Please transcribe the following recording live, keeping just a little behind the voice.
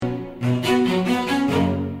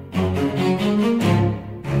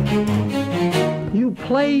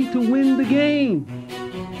play to win the game.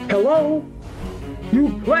 Hello?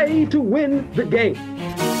 You play to win the game.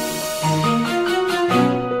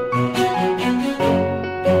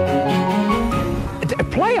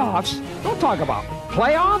 Playoffs? Don't talk about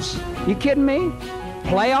playoffs. You kidding me?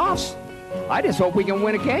 Playoffs? I just hope we can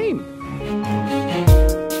win a game.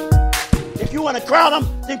 If you want to crown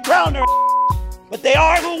them, then crown their but they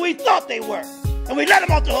are who we thought they were. And we let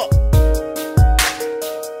them off the hook.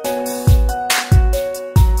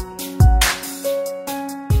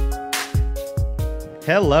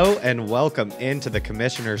 Hello and welcome into the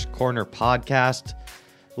Commissioner's Corner podcast.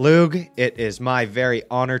 LOOG, it is my very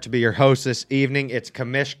honor to be your host this evening. It's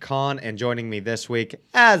Commish Con, and joining me this week,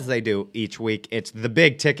 as they do each week, it's the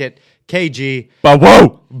big ticket, KG.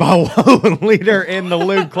 Bow leader in the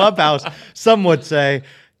LOOG clubhouse, some would say.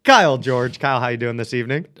 Kyle George. Kyle, how you doing this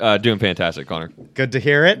evening? Doing fantastic, Connor. Good to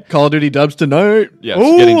hear it. Call of Duty dubs tonight. Yes,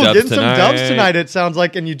 Ooh, getting some tonight. dubs tonight, it sounds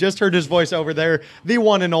like, and you just heard his voice over there, the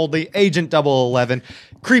one and only Agent 011,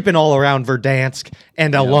 creeping all around Verdansk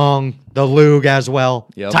and along the LOOG as well.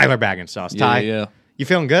 Yep. Tyler Baggenstos. Ty, Yeah. you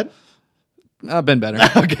feeling good? I've been better.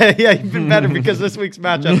 Okay, yeah, you've been better because this week's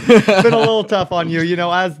matchup has been a little tough on you. You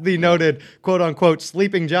know, as the noted quote-unquote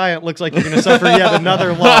sleeping giant, looks like you're going to suffer yet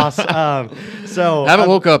another loss. So Haven't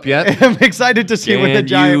woke up yet. I'm excited to see what the Can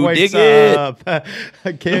giant you wakes dig it? up.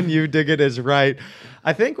 Can you dig it is right.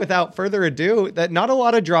 I think without further ado, that not a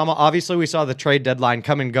lot of drama. Obviously, we saw the trade deadline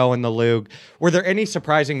come and go in the LOOG. Were there any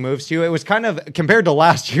surprising moves to you? It was kind of compared to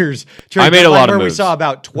last year's trade I made a deadline lot of where we moves. saw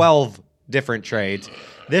about 12 different trades.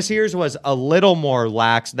 This year's was a little more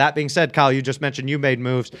lax. That being said, Kyle, you just mentioned you made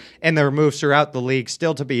moves, and there were moves throughout the league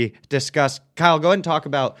still to be discussed. Kyle, go ahead and talk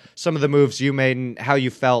about some of the moves you made and how you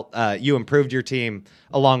felt you improved your team,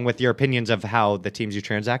 along with your opinions of how the teams you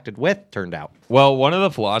transacted with turned out. Well, one of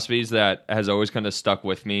the philosophies that has always kind of stuck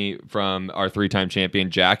with me from our three-time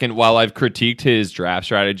champion, Jack, and while I've critiqued his draft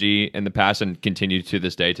strategy in the past and continue to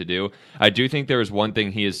this day to do, I do think there is one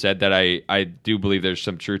thing he has said that I do believe there's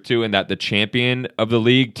some truth to, and that the champion of the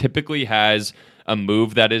league typically has a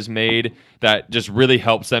move that is made that just really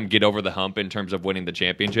helps them get over the hump in terms of winning the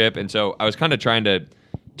championship. And so I was kind of trying to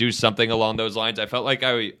do something along those lines. I felt like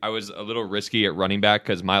I was a little risky at running back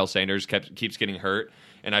because Miles Sanders keeps getting hurt.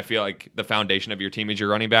 And I feel like the foundation of your team is your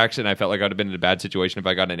running backs. And I felt like I would have been in a bad situation if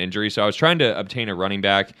I got an injury. So I was trying to obtain a running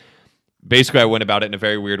back. Basically, I went about it in a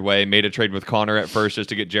very weird way. Made a trade with Connor at first just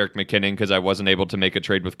to get Jerick McKinnon because I wasn't able to make a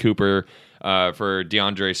trade with Cooper for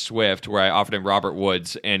DeAndre Swift, where I offered him Robert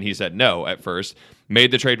Woods, and he said no at first.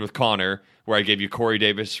 Made the trade with Connor, where I gave you Corey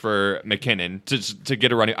Davis for McKinnon to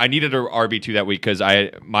get a running. I needed a RB2 that week because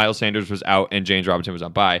Miles Sanders was out and James Robinson was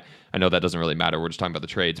on bye. I know that doesn't really matter. We're just talking about the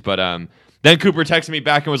trades. But then Cooper texted me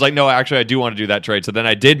back and was like, no, actually, I do want to do that trade. So then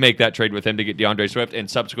I did make that trade with him to get DeAndre Swift and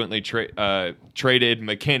subsequently traded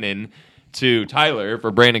McKinnon to Tyler for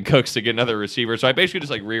Brandon Cooks to get another receiver. So I basically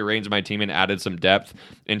just rearranged my team and added some depth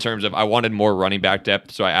in terms of I wanted more running back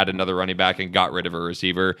depth. So I added another running back and got rid of a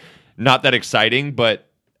receiver. Not that exciting, but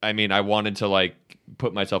I mean, I wanted to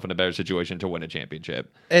put myself in a better situation to win a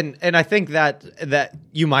championship. And I think that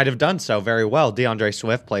you might have done so very well. DeAndre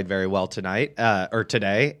Swift played very well tonight or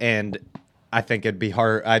today, and I think I'd be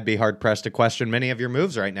hard pressed to question many of your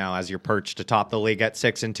moves right now as you're perched atop the league at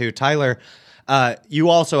 6-2. Tyler, you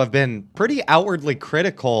also have been pretty outwardly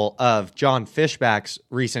critical of John Fishback's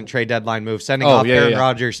recent trade deadline move, sending off Aaron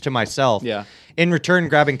Rodgers to myself. Yeah. In return,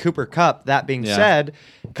 grabbing Cooper Kupp. That being said,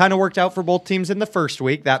 kind of worked out for both teams in the first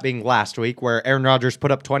week, that being last week, where Aaron Rodgers put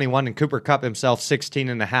up 21 and Cooper Kupp himself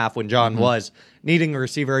 16.5 when John was needing a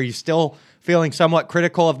receiver. Are you still feeling somewhat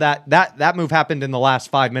critical of that? That move happened in the last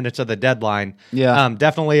 5 minutes of the deadline. Yeah.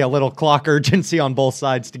 Definitely a little clock urgency on both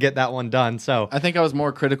sides to get that one done. So I think I was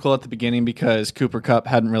more critical at the beginning because Cooper Kupp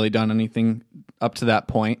hadn't really done anything up to that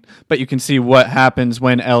point. But you can see what happens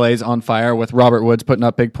when LA's on fire with Robert Woods putting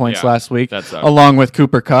up big points last week, along with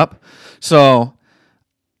Cooper Kupp. So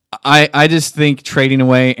I just think trading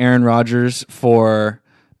away Aaron Rodgers for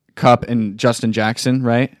Kupp and Justin Jackson,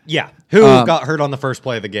 right? Yeah. Who got hurt on the first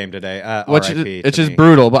play of the game today? Which it's just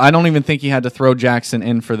brutal, but I don't even think he had to throw Jackson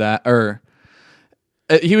in for that. Or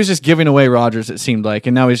he was just giving away Rodgers, it seemed like,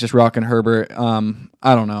 and now he's just rocking Herbert.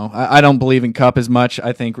 I don't know. I don't believe in Kupp as much.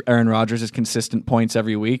 I think Aaron Rodgers is consistent points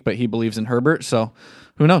every week, but he believes in Herbert, so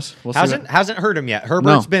who knows? We'll see. Hasn't hurt him yet.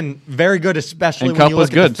 Herbert's been very good, especially and when Kupp you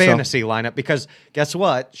look was at the fantasy lineup, because guess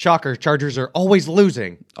what? Shocker, Chargers are always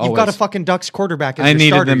losing. You've got a fucking Ducks quarterback as your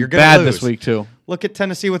starter. You're gonna lose this week too. Look at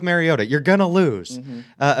Tennessee with Mariota. You're going to lose.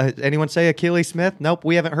 Anyone say Achilles Smith? Nope,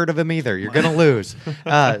 we haven't heard of him either. You're going to lose.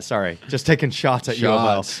 Sorry, just taking shots at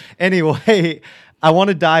you. Anyway, I want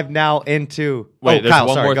to dive now into. Wait, there's Kyle,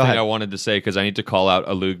 one sorry, more go thing ahead. I wanted to say because I need to call out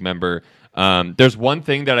a Loog member. There's one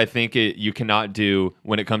thing that I think you cannot do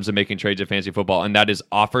when it comes to making trades of fantasy football, and that is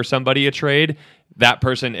offer somebody a trade. That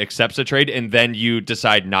person accepts a trade, and then you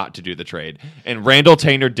decide not to do the trade. And Randall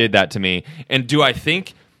Tainer did that to me. And do I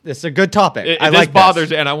think... This is a good topic. This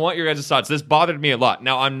bothers, and I want your guys' thoughts. This bothered me a lot.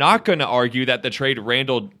 Now, I'm not going to argue that the trade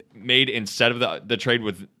Randall made instead of the trade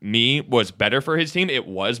with me was better for his team. It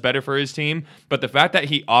was better for his team. But the fact that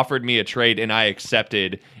he offered me a trade and I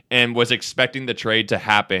accepted and was expecting the trade to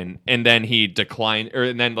happen, and then he declined,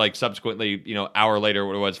 and then like subsequently, hour later,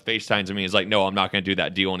 what it was, FaceTimes me, is like, no, I'm not going to do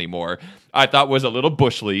that deal anymore. I thought was a little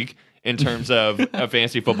bush league in terms of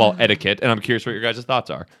fantasy football etiquette, and I'm curious what your guys' thoughts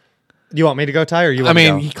are. You want me to go, Ty, or you want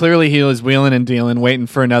I mean, to go? clearly he was wheeling and dealing, waiting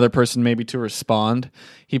for another person maybe to respond.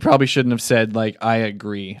 He probably shouldn't have said, like, I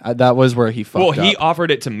agree. That was where he fucked up. Well, he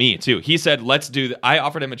offered it to me, too. He said, let's do... I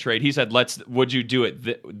offered him a trade. He said, would you do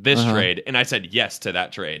it this trade? And I said yes to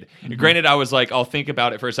that trade. Granted, I was like, I'll think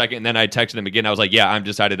about it for a second, and then I texted him again. I was like, yeah, I'm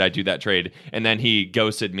decided I'd do that trade. And then he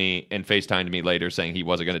ghosted me and FaceTimed me later saying he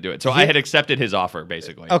wasn't going to do it. So I had accepted his offer,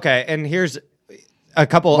 basically. Okay, and here's a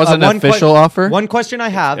couple... Was it an official offer? One question I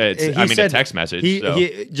have... a text message.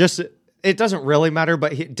 It doesn't really matter,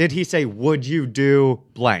 but did he say, would you do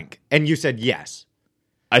blank? And you said yes.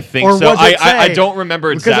 I think so. I don't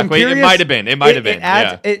remember exactly. It might have been. It might have been.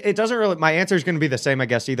 It doesn't really... My answer is going to be the same, I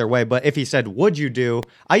guess, either way. But if he said, would you do...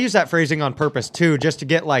 I use that phrasing on purpose, too, just to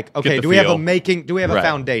get like, okay, do we have a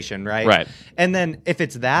foundation, right? Right. And then if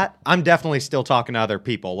it's that, I'm definitely still talking to other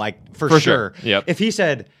people, like, for sure. Yep. If he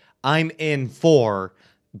said, I'm in for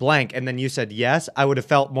blank, and then you said yes, I would have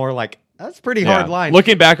felt more like, that's a pretty hard line.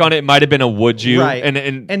 Looking back on it, it might have been a would you. Right. And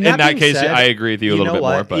in that case, said, I agree with you a little bit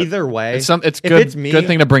more. But either way, it's good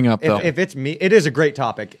thing to bring up, though. If it's me, it is a great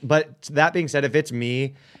topic. But that being said, if it's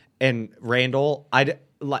me and Randall,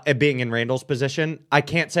 being in Randall's position, I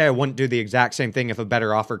can't say I wouldn't do the exact same thing if a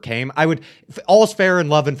better offer came. I would. All's fair in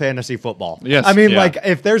love and fantasy football. Yes. I mean, like,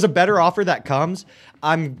 if there's a better offer that comes,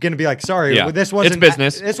 I'm going to be like, sorry, this wasn't... It's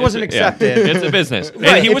business. This wasn't accepted. Yeah. It's a business.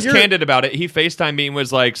 Right, and he was candid about it. He FaceTimed me and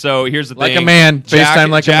was like, so here's the thing. Like a man. FaceTime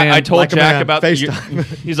like a man. I told Like Jack about... FaceTime.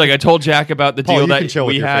 He's like, I told Jack about the Paul, deal you can that chill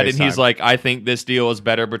with we your had, and he's FaceTime. like, I think this deal is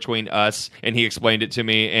better between us, and he explained it to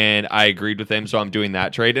me, and I agreed with him, so I'm doing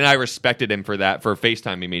that trade. And I respected him for that, for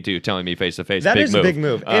FaceTiming me too, telling me face-to-face. That is a big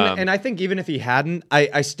move. And I think even if he hadn't,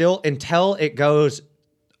 I still, until it goes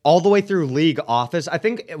all the way through league office, I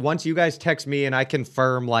think once you guys text me and I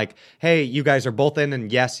confirm, like, hey, you guys are both in,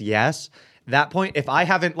 and yes, that point, if I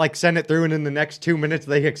haven't like sent it through and in the next 2 minutes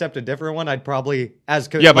they accept a different one, I'd probably,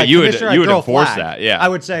 but you would enforce that. Yeah, I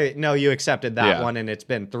would say, no, you accepted that one and it's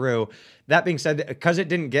been through. That being said, because it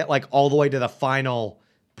didn't get like all the way to the final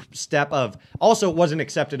step of, also it wasn't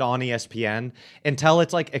accepted on ESPN until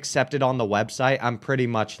it's like accepted on the website. I'm pretty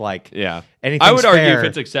much like, I would argue if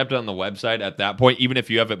it's accepted on the website at that point, even if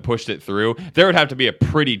you haven't pushed it through, there would have to be a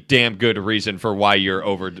pretty damn good reason for why you're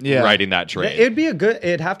overriding that trade.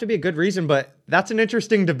 It'd have to be a good reason, but that's an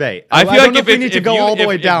interesting debate. I feel like if we need to go all the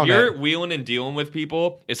way down, if you're wheeling and dealing with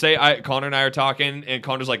people, say Connor and I are talking, and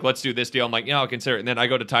Connor's like, "Let's do this deal." I'm like, "Yeah, I'll consider it." And then I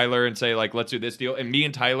go to Tyler and say, "Like, let's do this deal." And me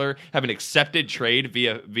and Tyler have an accepted trade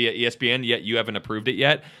via ESPN, yet you haven't approved it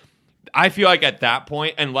yet. I feel like at that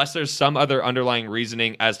point, unless there's some other underlying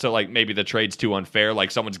reasoning as to like maybe the trade's too unfair,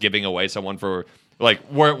 like someone's giving away someone for like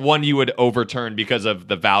one you would overturn because of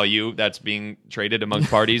the value that's being traded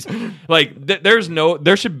amongst parties. Like there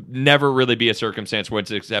should never really be a circumstance where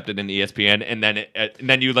it's accepted in ESPN and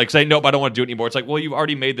then you like say nope, I don't want to do it anymore. It's like, well, you've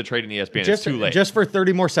already made the trade in ESPN. It's too late. Just for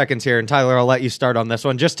 30 more seconds here, and Tyler, I'll let you start on this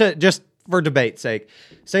one. Just for debate's sake,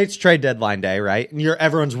 say it's trade deadline day, right? And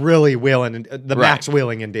everyone's really wheeling, max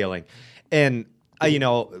wheeling and dealing. And,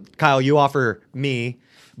 Kyle, you offer me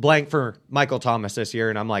blank for Michael Thomas this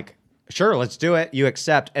year, and I'm like, sure, let's do it. You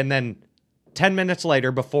accept. And then 10 minutes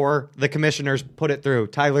later, before the commissioners put it through,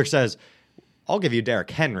 Tyler says, I'll give you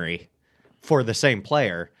Derrick Henry for the same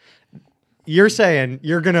player. You're saying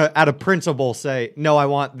you're going to, out of principle, say, no, I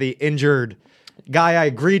want the injured guy. I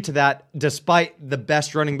agreed to that despite the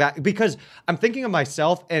best running back, because I'm thinking of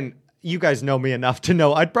myself, and you guys know me enough to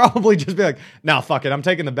know I'd probably just be like, nah, fuck it. I'm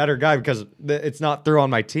taking the better guy because it's not through on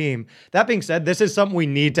my team. That being said, this is something we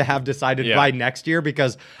need to have decided by next year,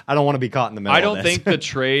 because I don't want to be caught in the middle of this. I don't think the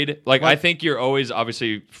trade, I think you're always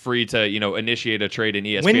obviously free to, initiate a trade in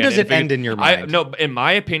ESPN. When does it end in your mind? No, in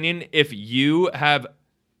my opinion, if you have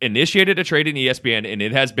initiated a trade in ESPN and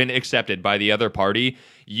it has been accepted by the other party,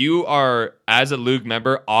 you are, as a LOOG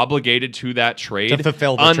member, obligated to that trade to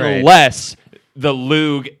fulfill the trade. Unless the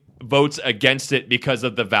LOOG votes against it because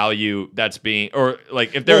of the value that's being, or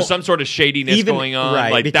like if there's some sort of shadiness going on,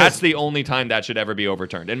 right, like that's the only time that should ever be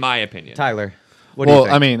overturned, in my opinion. Tyler, what do you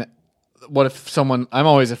think? I mean, what if someone? I'm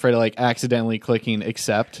always afraid of like accidentally clicking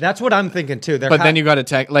accept. That's what I'm thinking too. But then you got to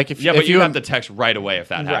text like if but you have to text right away if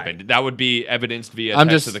that happened. That would be evidenced via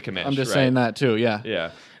text to the commission. I'm just saying that too. Yeah.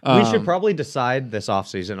 Yeah. We should probably decide this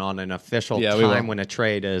offseason on an official time when a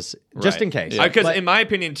trade is, just in case. Because in my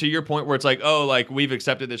opinion, to your point where it's like, oh, like we've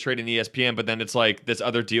accepted this trade in ESPN, but then it's like this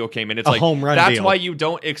other deal came in. It's a like home run that's deal. why you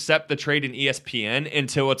don't accept the trade in ESPN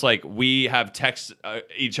until it's like we have texted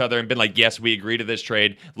each other and been like, yes, we agree to this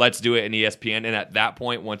trade. Let's do it in ESPN. And at that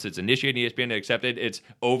point, once it's initiated in ESPN and accepted, it's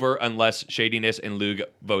over unless shadiness and LOOG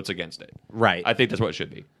votes against it. Right. I think that's what it should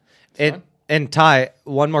be. And Ty,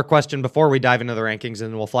 one more question before we dive into the rankings,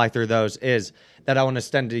 and we'll fly through those, is that I want to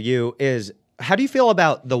extend to you is, how do you feel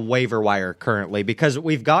about the waiver wire currently? Because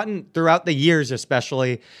we've gotten, throughout the years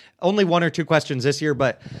especially, only 1 or 2 questions this year,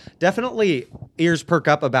 but definitely ears perk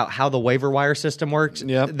up about how the waiver wire system works.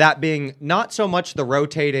 Yep. That being not so much the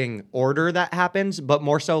rotating order that happens, but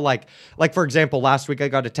more so like for example, last week I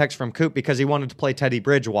got a text from Coop because he wanted to play Teddy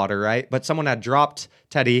Bridgewater, right? But someone had dropped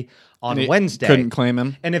Teddy on Wednesday. Couldn't claim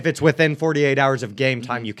him. And if it's within 48 hours of game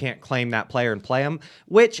time, you can't claim that player and play him.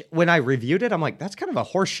 Which, when I reviewed it, I'm like, that's kind of a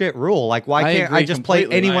horseshit rule. Like, why can't I just play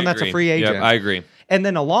anyone that's a free agent? Yep, I agree. And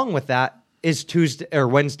then along with that, is Tuesday or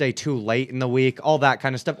Wednesday too late in the week? All that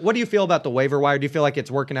kind of stuff. What do you feel about the waiver wire? Do you feel like it's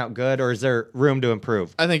working out good, or is there room to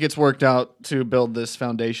improve? I think it's worked out to build this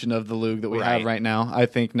foundation of the LOOG that we have right now. I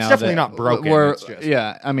think now it's definitely not broken.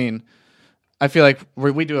 I mean, I feel like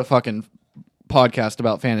we do a fucking podcast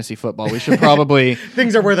about fantasy football. We should probably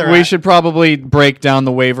things are where they're we at. should probably break down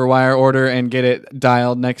the waiver wire order and get it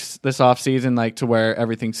dialed this offseason, like to where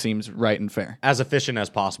everything seems right and fair, as efficient as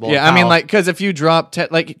possible. Yeah, I mean, like, because if you drop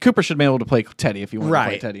like Cooper should be able to play Teddy if you want to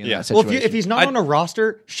play Teddy in that situation. Well, if he's not on a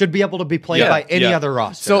roster, should be able to be played by any other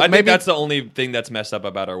roster. So I think that's the only thing that's messed up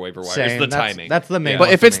about our waiver wire is the timing. That's the main.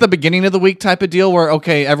 But if it's the beginning of the week type of deal where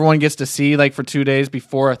everyone gets to see like for 2 days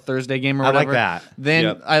before a Thursday game or whatever, I like that.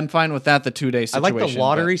 Then I'm fine with that. The 2-day situation. I like the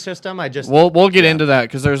lottery system. We'll get into that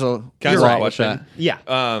because there's a lot with that.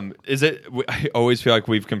 Yeah. Is it? I always feel like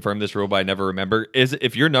we've confirmed this rule, but I never remember. Is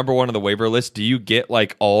if you're number one on the waiver list, do you get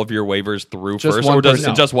like all of your waivers through just first, or does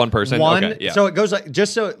it just one person? So it goes like,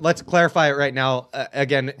 just so let's clarify it right now.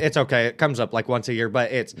 Again, it's okay. It comes up like once a year,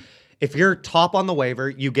 but it's. If you're top on the waiver,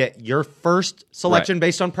 you get your first selection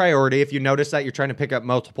based on priority. If you notice that you're trying to pick up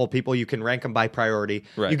multiple people, you can rank them by priority.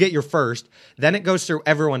 Right. You get your first. Then it goes through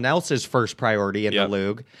everyone else's first priority in the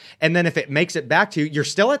LOOG. And then if it makes it back to you, you're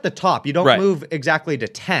still at the top. You don't move exactly to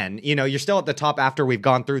 10. You know, you're still at the top after we've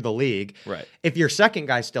gone through the league. Right. If your second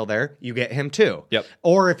guy's still there, you get him too. Yep.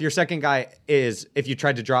 Or if your second guy is, if you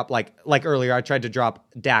tried to drop, like earlier, I tried to drop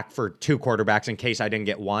Dak for 2 quarterbacks in case I didn't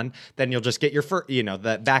get one, then you'll just get your first,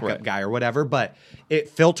 the backup guy or whatever. But it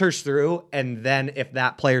filters through, and then if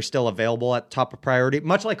that player's still available at top of priority,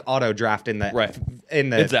 much like auto draft in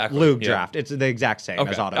the LOOG draft, it's the exact same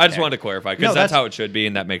as auto. I just wanted to clarify because that's how it should be,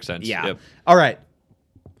 and that makes sense. Yeah. Yep. All right.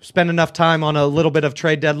 Spend enough time on a little bit of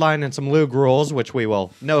trade deadline and some LOOG rules, which we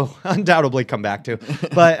will undoubtedly come back to.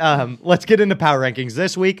 But let's get into power rankings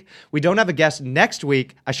this week. We don't have a guest next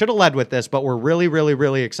week. I should have led with this, but we're really, really,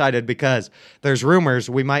 really excited because there's rumors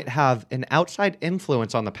we might have an outside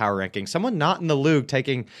influence on the power rankings. Someone not in the LOOG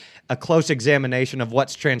taking a close examination of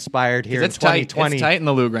what's transpired here in 2020. It's tight in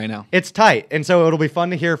the LOOG right now. It's tight, and so it'll be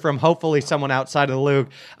fun to hear from hopefully someone outside of the LOOG.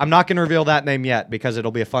 I'm not going to reveal that name yet because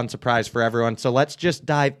it'll be a fun surprise for everyone. So let's just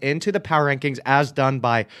dive into the power rankings as done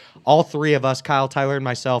by all 3 of us, Kyle, Tyler, and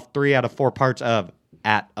myself, 3 out of 4 parts of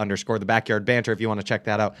 @_the Backyard Banter if you want to check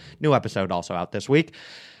that out. New episode also out this week.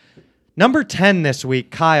 Number 10 this week,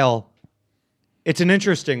 Kyle. It's an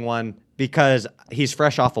interesting one because he's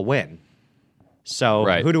fresh off a win. So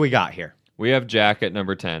who do we got here? We have Jack at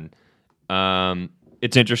number 10.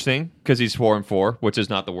 It's interesting because he's 4-4, which is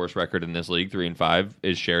not the worst record in this league. 3-5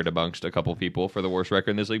 is shared amongst a couple people for the worst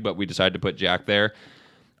record in this league, but we decided to put Jack there.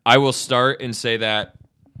 I will start and say that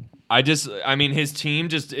his team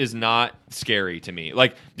just is not scary to me.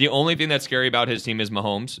 Like, the only thing that's scary about his team is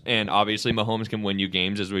Mahomes, and obviously Mahomes can win you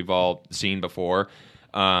games, as we've all seen before.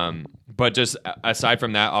 But just aside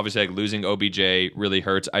from that, obviously, like, losing OBJ really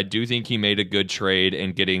hurts. I do think he made a good trade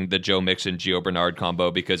in getting the Joe Mixon, Gio Bernard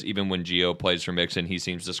combo, because even when Gio plays for Mixon, he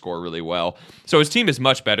seems to score really well. So his team is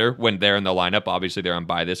much better when they're in the lineup. Obviously, they're on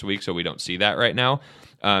bye this week, so we don't see that right now.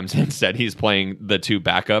 Instead, he's playing the 2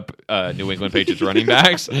 backup New England Patriots running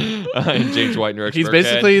backs, and James White and Rex He's Burkhead.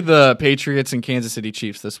 basically the Patriots and Kansas City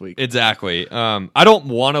Chiefs this week. Exactly. I don't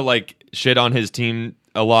want to shit on his team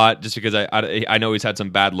a lot just because I know he's had some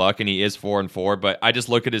bad luck and he is 4-4, but I just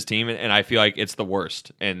look at his team and I feel like it's the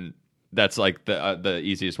worst, and that's like the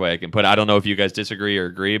easiest way I can put it. I don't know if you guys disagree or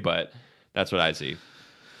agree, but that's what I see.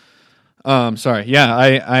 Sorry. Yeah,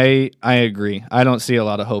 I agree. I don't see a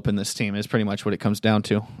lot of hope in this team is pretty much what it comes down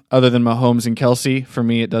to. Other than Mahomes and Kelsey, for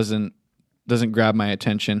me, it doesn't grab my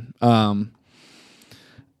attention. But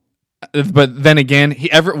then again,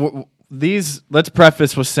 let's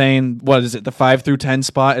preface with saying, what is it? The 5 through 10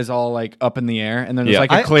 spot is all like up in the air, and then there's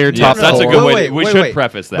like a clear top. That's a good way. We should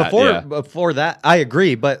preface that. Before that, I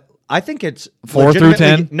agree, but I think it's 4 through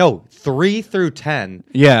 10. No, 3 through 10.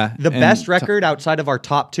 Yeah, the best record outside of our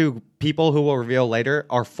top 2 people who we'll reveal later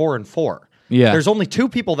are 4-4. Yeah, there's only 2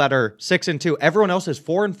 people that are 6-2. Everyone else is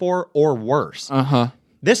 4-4 or worse.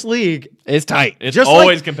 This league is tight. It's just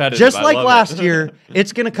always competitive. Just like last year,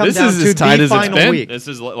 it's going to come down to the final week.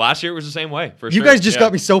 Last year was the same way. For you guys just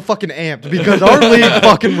got me so fucking amped because our league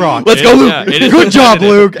fucking rocks. Let's go, Luke. Yeah, good job,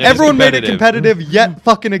 Luke. Everyone made it competitive yet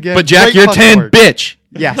fucking again. But Jack, you're 10, bitch.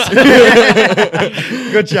 Yes.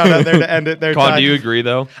 Good shout out there to end it there. Con, do you agree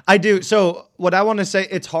though? I do. So what I want to say,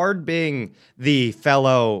 it's hard being the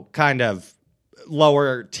fellow kind of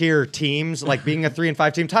lower tier teams, like being a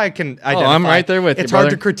 3-5 team. Ty can identify. I'm right there with you. It's hard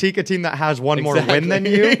to critique a team that has one more win than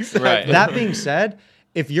you. Right. That being said,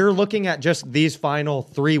 if you're looking at just these final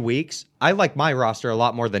 3 weeks, I like my roster a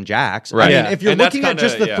lot more than Jack's. Right. I mean, if you're looking at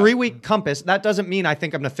just the 3-week compass, that doesn't mean I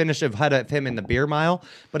think I'm going to finish ahead of him in the beer mile.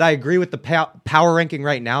 But I agree with the power ranking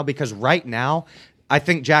right now, because right now, I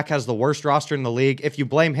think Jack has the worst roster in the league. If you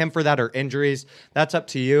blame him for that or injuries, that's up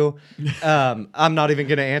to you. I'm not even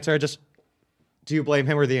going to answer. Do you blame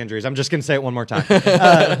him or the injuries? I'm just going to say it one more time.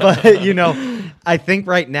 But, I think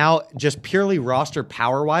right now, just purely roster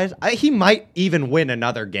power-wise, he might even win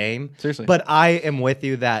another game. Seriously. But I am with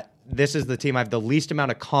you that this is the team I have the least amount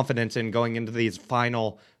of confidence in going into these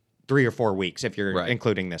final 3 or 4 weeks, if you're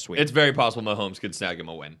including this week. It's very possible Mahomes could snag him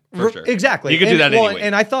a win, for sure. Exactly. He could do that anyway.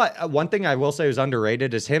 And I thought one thing I will say is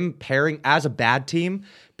underrated is him pairing, as a bad team,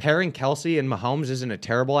 pairing Kelsey and Mahomes isn't a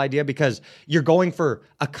terrible idea, because you're going for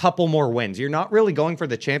a couple more wins. You're not really going for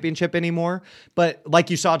the championship anymore. But like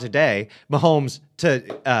you saw today, Mahomes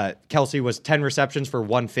to Kelsey was 10 receptions for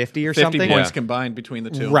 150 or 50 something. 50 points combined between the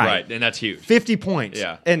two. Right. And that's huge. 50 points.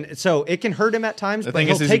 Yeah. And so it can hurt him at times, but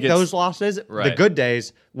he'll take those losses, the good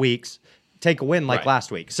days, weeks, take a win like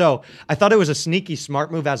last week. So I thought it was a sneaky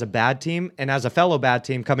smart move as a bad team, and as a fellow bad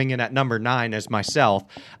team coming in at number 9 as myself,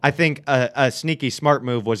 I think a sneaky smart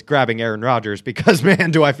move was grabbing Aaron Rodgers, because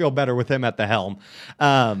man, do I feel better with him at the helm.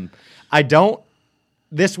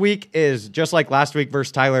 This week is just like last week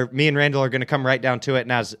versus Tyler. Me and Randall are going to come right down to it,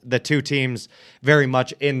 and as the 2 teams very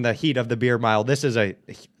much in the heat of the beer mile, this is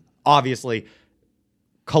obviously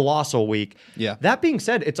colossal week. Yeah. That being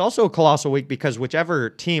said, it's also a colossal week because whichever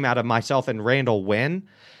team out of myself and Randall win,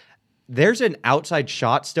 there's an outside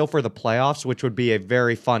shot still for the playoffs, which would be a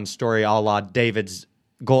very fun story, a la David's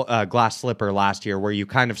glass slipper last year, where you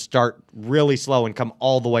kind of start really slow and come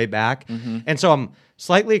all the way back. Mm-hmm. And so I'm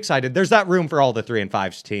slightly excited. There's that room for all the 3 and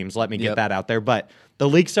 5 teams. Let me get that out there. But the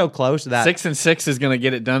league's so close that 6 and 6 is going to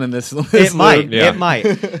get it done in this. It might. It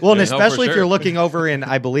might. Well, and especially if you're looking over in,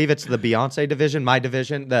 I believe it's the Beyonce division, my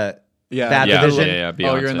division, the bad division. Yeah, Beyonce.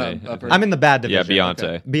 Oh, you're in the upper. I'm in the bad division. Yeah, Beyonce.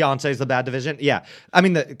 Okay. Beyonce's the bad division. Yeah. I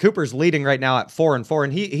mean, Cooper's leading right now at 4-4,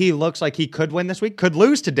 and he looks like he could win this week, could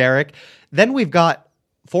lose to Derek. Then we've got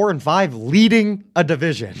 4 and 5 leading a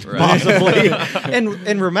division, possibly.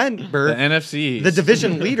 and remember, the NFC, the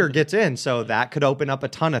division leader gets in, so that could open up a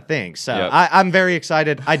ton of things. So I'm very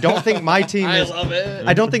excited. I don't think my team is. I love it.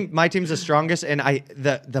 I don't think my team's the strongest, and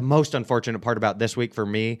the most unfortunate part about this week for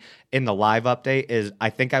me in the live update is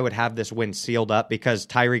I think I would have this win sealed up, because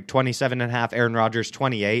Tyreek 27.5, Aaron Rodgers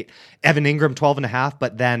 28, Evan Ingram 12.5,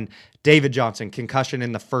 but then David Johnson, concussion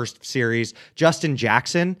in the first series. Justin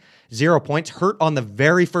Jackson, 0 points, hurt on the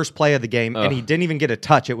very first play of the game, and he didn't even get a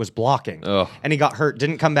touch. It was blocking. And he got hurt,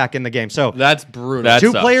 didn't come back in the game. So that's brutal. That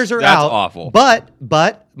 2 sucks. players are That's out. Awful.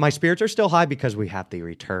 But my spirits are still high because we have the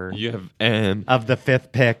return of the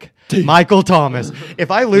 5th pick, Michael Thomas. If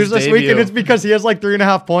I lose this week and it's because he has like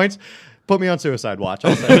 3.5 points, put me on suicide watch.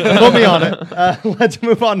 I'll say. Put me on it. Let's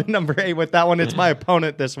move on to number 8 with that one. It's my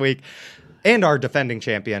opponent this week and our defending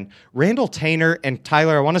champion, Randall Tainer. And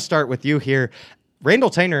Tyler, I want to start with you here. Randall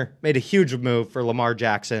Tainer made a huge move for Lamar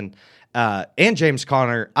Jackson and James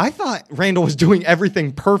Conner. I thought Randall was doing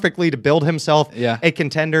everything perfectly to build himself a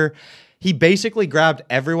contender. He basically grabbed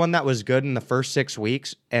everyone that was good in the first 6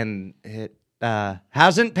 weeks, and it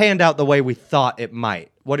hasn't panned out the way we thought it might.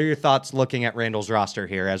 What are your thoughts looking at Randall's roster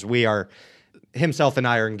here, as himself and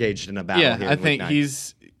I are engaged in a battle here? I think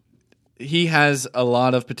he has a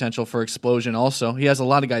lot of potential for explosion also. He has a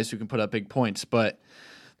lot of guys who can put up big points, but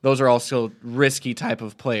those are also risky type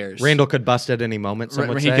of players. Randall could bust at any moment, some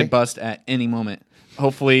would He say. could bust at any moment.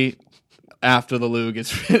 Hopefully, after the LOOG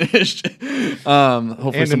is finished. Hopefully And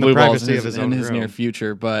some in the blue balls privacy of his in own his room. near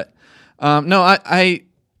future. But, no, I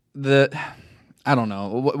don't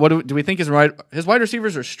know. What do we think his wide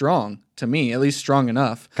receivers are strong, to me, at least strong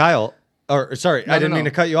enough. Kyle, I didn't mean no.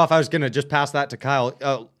 to cut you off. I was going to just pass that to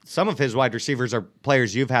Kyle. Some of his wide receivers are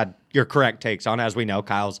players you've had your correct takes on. As we know,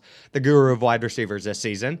 Kyle's the guru of wide receivers this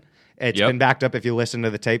season. It's been backed up if you listen to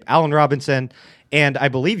the tape. Allen Robinson, and I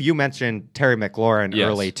believe you mentioned Terry McLaurin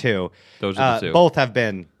early too. Those are the two. Both have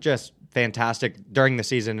been just fantastic during the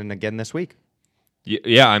season and again this week.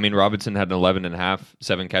 Yeah, I mean, Robinson had an 11.5,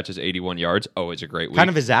 7 catches, 81 yards. Always a great week.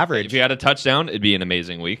 Kind of his average. If he had a touchdown, it'd be an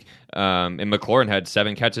amazing week. And McLaurin had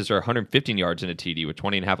 7 catches for 115 yards in a TD with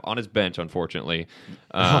 20.5 on his bench, unfortunately.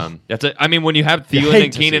 When you have Thielen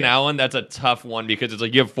and Keenan Allen, that's a tough one because it's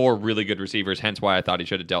like you have 4 really good receivers, hence why I thought he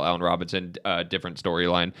should have dealt Allen Robinson different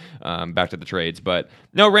storyline back to the trades. But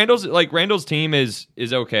no, Randall's team is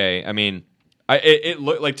okay. I mean, it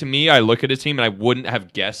looked like to me. I look at his team and I wouldn't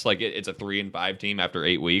have guessed like it's a 3-5 team after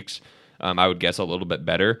 8 weeks. I would guess a little bit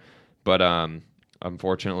better, but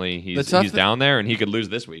unfortunately he's down there and he could lose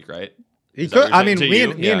this week, right? He could. I mean, me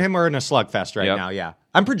and Yeah. him are in a slugfest right now. Yeah,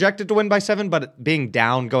 I'm projected to win by 7, but being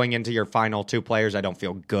down going into your final 2 players, I don't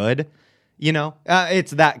feel good. You know,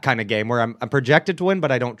 it's that kind of game where I'm projected to win, but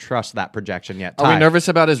I don't trust that projection yet. Are we nervous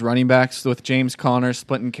about his running backs with James Conner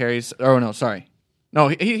splitting carries? Oh no, sorry. No,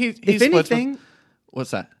 he If splits anything,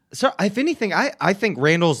 what's that? So if anything, I think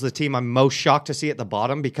Randall's the team I'm most shocked to see at the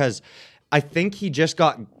bottom because I think he just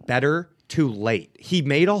got better too late. He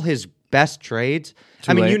made all his best trades.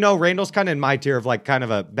 Late. Randall's kind of in my tier of like kind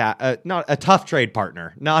of not a tough trade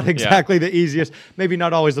partner, not exactly the easiest, maybe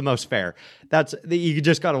not always the most fair. You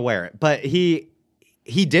just got to wear it. But he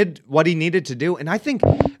did what he needed to do, and I think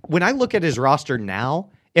when I look at his roster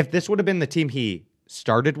now, if this would have been the team he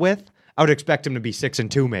started with, I would expect him to be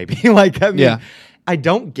 6-2 maybe. I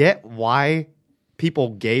don't get why people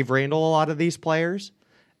gave Randall a lot of these players.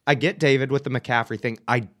 I get David with the McCaffrey thing.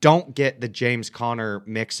 I don't get the James Conner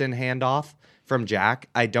Mixon handoff from Jack.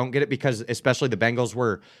 I don't get it because especially the Bengals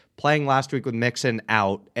were playing last week with Mixon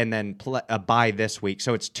out and then a bye this week.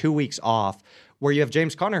 So it's 2 weeks off where you have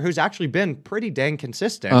James Conner, who's actually been pretty dang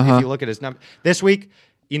consistent if you look at his number. This week,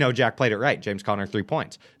 Jack played it right. James Conner, 3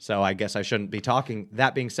 points. So I guess I shouldn't be talking.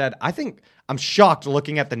 That being said, I think I'm shocked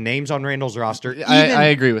looking at the names on Randall's roster. I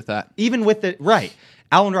agree with that. Even with it, right.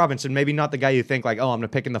 Allen Robinson, maybe not the guy you think like, I'm going to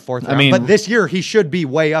pick in the 4th round. But this year, he should be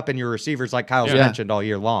way up in your receivers like Kyle's mentioned all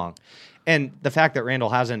year long. And the fact that Randall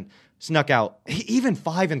hasn't snuck out, even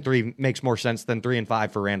 5-3 makes more sense than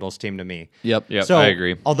 3-5 for Randall's team to me. Yep. So, I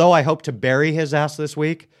agree. Although I hope to bury his ass this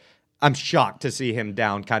week, I'm shocked to see him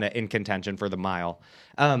down kind of in contention for the mile.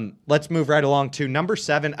 Let's move right along to number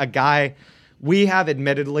 7, a guy we have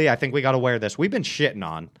admittedly, I think we got to wear this. We've been shitting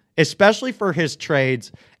on, especially for his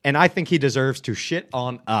trades, and I think he deserves to shit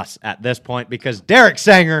on us at this point because Derek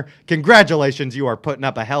Sanger, congratulations, you are putting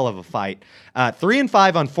up a hell of a fight.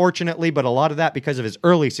 3-5, unfortunately, but a lot of that because of his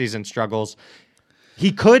early season struggles.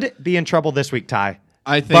 He could be in trouble this week, Ty.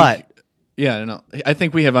 I think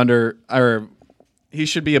we have he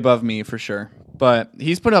should be above me for sure. But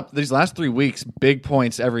he's put up these last 3 weeks big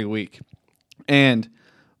points every week. And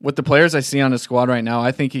with the players I see on his squad right now,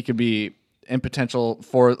 I think he could be in potential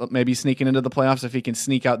for maybe sneaking into the playoffs if he can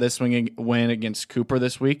sneak out this win against Cooper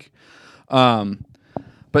this week. But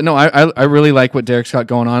no, I really like what Derek's got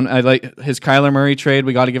going on. I like his Kyler Murray trade.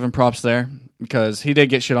 We got to give him props there because he did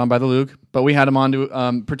get shit on by the LOOG, but we had him on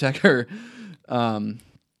to protect her. Defend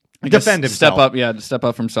himself. Step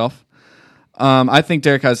up for himself. I think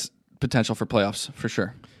Derek has potential for playoffs for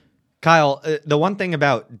sure. Kyle, the one thing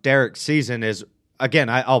about Derek's season is, again,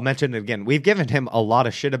 I'll mention it again, we've given him a lot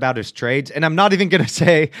of shit about his trades, and I'm not even going to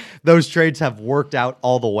say those trades have worked out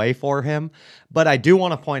all the way for him, but I do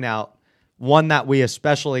want to point out one that we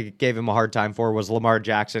especially gave him a hard time for was Lamar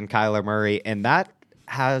Jackson, Kyler Murray, and that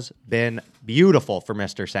has been beautiful for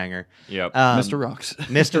Mr. Sanger. Yep. Mr. Rocks.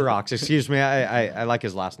 Mr. Rocks, excuse me. I like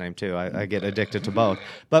his last name too. I get addicted to both.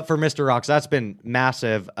 But for Mr. Rocks, that's been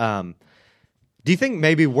massive. Do you think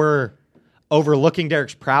maybe we're overlooking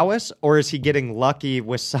Derek's prowess, or is he getting lucky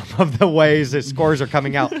with some of the ways his scores are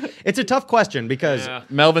coming out? It's a tough question because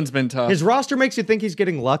Melvin's been tough. His roster makes you think he's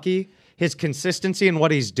getting lucky. His consistency in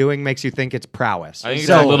what he's doing makes you think it's prowess. I think it's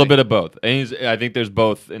a little bit of both. I think there's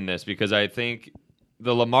both in this because I think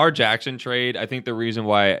the Lamar Jackson trade, I think the reason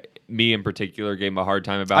why me in particular gave him a hard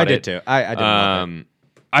time about it. I did too. I didn't love it.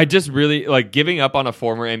 I just really like giving up on a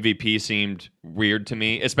former MVP seemed weird to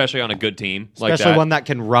me, especially on a good team, especially one that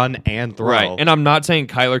can run and throw. Right, and I'm not saying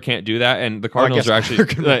Kyler can't do that, and the Cardinals are actually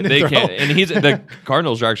they can't, and the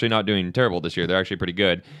Cardinals are actually not doing terrible this year. They're actually pretty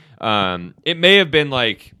good. It may have been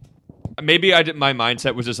like maybe my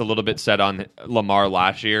mindset was just a little bit set on Lamar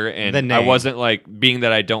last year, and I wasn't like being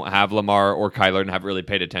that I don't have Lamar or Kyler and have really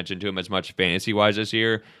paid attention to him as much fantasy wise this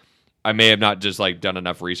year. I may have not just like done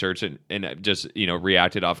enough research and just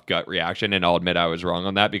reacted off gut reaction, and I'll admit I was wrong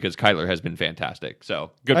on that because Kyler has been fantastic. So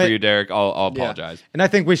good for you, Derek. I'll apologize. Yeah. And I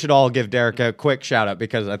think we should all give Derek a quick shout out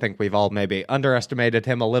because I think we've all maybe underestimated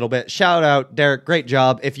him a little bit. Shout out, Derek. Great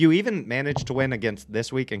job. If you even managed to win against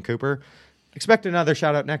this week in Cooper, expect another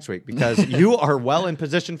shout out next week because you are well in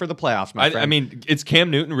position for the playoffs, my friend. I mean, is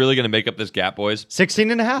Cam Newton really going to make up this gap, boys?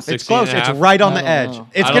 16.5. It's close. It's right on the edge.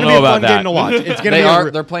 It's going to be a fun game to watch. It's going to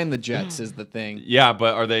be they're playing the Jets is the thing. Yeah,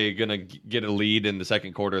 but are they going to get a lead in the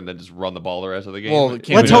second quarter and then just run the ball the rest of the game? Well,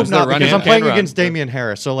 let's hope not because I'm playing against Damian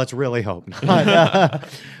Harris, so let's really hope not.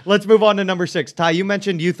 Let's move on to number 6. Ty, you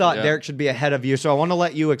mentioned you thought Derek should be ahead of you, so I want to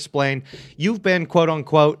let you explain. You've been, quote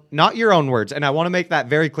unquote, not your own words, and I want to make that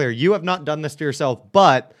very clear. You have not done this to yourself,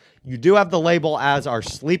 but you do have the label as our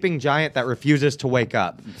sleeping giant that refuses to wake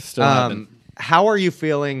up. Still haven't. How are you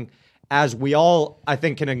feeling? As we all, I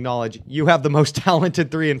think, can acknowledge, you have the most talented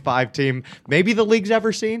 3 and 5 team maybe the league's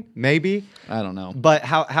ever seen. Maybe. I don't know. But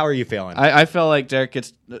how are you feeling? I feel like Derek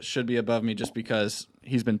should be above me just because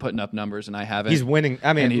he's been putting up numbers and I haven't. He's winning.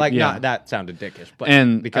 I mean, not that sounded dickish,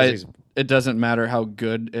 but because it doesn't matter how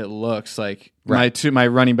good it looks. Like my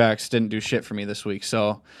running backs didn't do shit for me this week,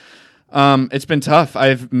 so. It's been tough.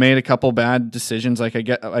 I've made a couple bad decisions. Like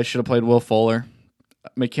I should have played Will Fuller.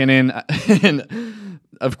 McKinnon, and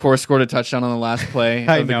of course, scored a touchdown on the last play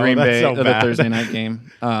of the Green Bay of the Thursday night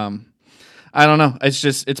game. I don't know.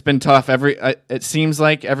 It's been tough. It seems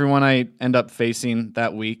like everyone I end up facing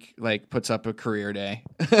that week like puts up a career day.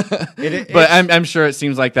 But I'm sure it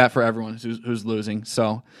seems like that for everyone who's losing.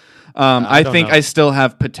 So. I think I still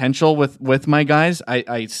have potential with my guys.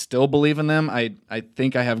 I still believe in them. I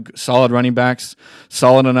think I have solid running backs,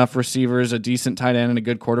 solid enough receivers, a decent tight end, and a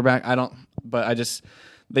good quarterback.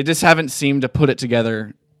 They just haven't seemed to put it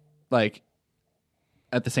together like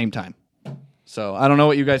at the same time. So I don't know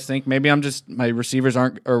what you guys think. Maybe my receivers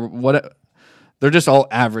aren't or what. They're just all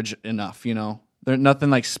average enough, They're nothing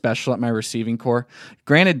like special at my receiving core.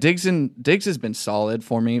 Granted, Diggs has been solid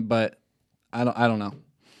for me, but I don't know.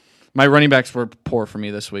 My running backs were poor for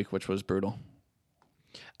me this week, which was brutal.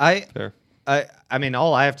 I mean,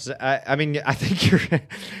 all I have to say, I think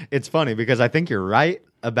it's funny because I think you're right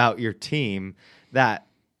about your team that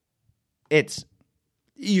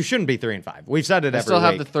you shouldn't be 3 and 5. We've said it every week. I still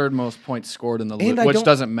have the third most points scored in the league, which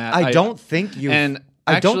doesn't matter. I don't think you've made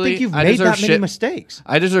that many mistakes.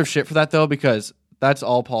 I deserve shit for that though because that's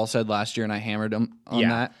all Paul said last year, and I hammered him on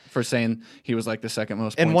that for saying he was like the second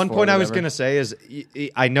most. And one point I was going to say is,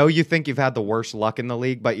 I know you think you've had the worst luck in the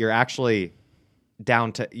league, but you're actually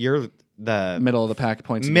you're the middle of the pack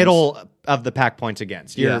points. Of the pack points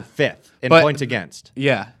against. You're 5th in points against.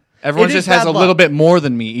 Yeah. Everyone just has a little bit more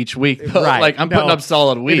than me each week. Right. Like I'm putting up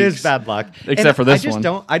solid weeks. It is bad luck. Except for this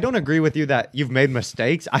one. I don't agree with you that you've made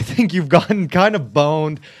mistakes. I think you've gotten kind of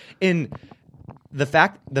boned in the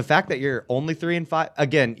fact that you're only 3 and 5.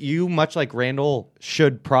 Again, you much like Randall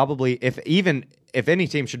should probably if any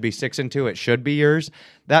team should be 6 and 2, it should be yours.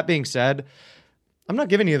 That being said, I'm not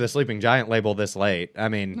giving you the sleeping giant label this late. I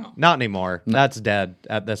mean, not anymore. No. That's dead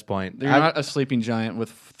at this point. You're not a sleeping giant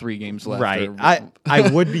with 3 games left. Right. I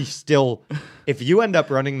would be still. If you end up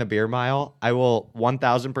running the beer mile, I will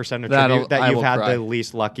 1,000% attribute that you've had the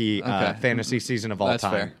least lucky fantasy season of all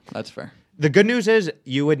time. That's fair. The good news is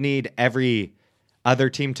you would need every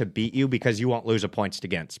other team to beat you because you won't lose a points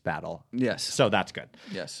against battle. Yes. So that's good.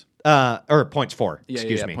 Yes. Or points for.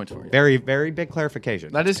 Excuse me. Points for. Very, very big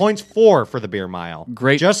clarification. That is points for the beer mile.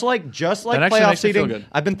 Great. Just like playoff seeding.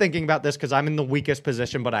 I've been thinking about this because I'm in the weakest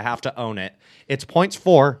position, but I have to own it. It's points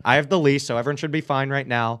for. I have the least, so everyone should be fine right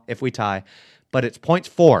now if we tie. But it's points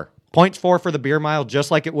for. Points for the beer mile,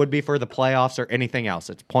 just like it would be for the playoffs or anything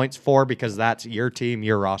else. It's points for because that's your team,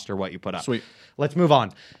 your roster, what you put up. Sweet. Let's move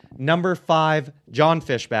on. Number 5, John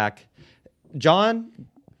Fishback. John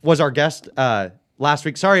was our guest last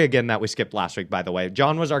week. Sorry again that we skipped last week, by the way.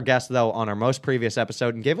 John was our guest, though, on our most previous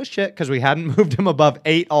episode and gave us shit because we hadn't moved him above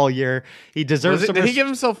 8 all year. He deserves some. Did he give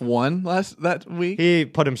himself 1 that week? He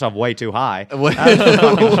put himself way too high. 1?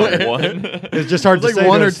 It's just hard to say.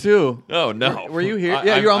 1 or 2. Oh, no. Were you here?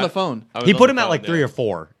 Yeah, you were on the phone. He put him at 3 or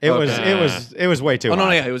 4. It was way too high. Oh, no,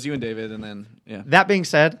 yeah. It was you and David, and then, yeah. That being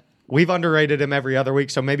said, We've underrated him every other week,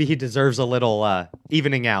 so maybe he deserves a little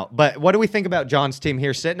evening out. But what do we think about John's team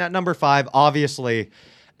here? Sitting at number 5, obviously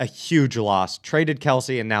a huge loss. Traded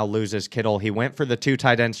Kelsey and now loses Kittle. He went for the 2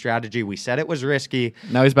 tight end strategy. We said it was risky.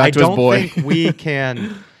 Now he's back to his boy. I don't think we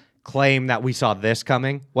can claim that we saw this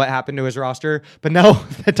coming, what happened to his roster. But no,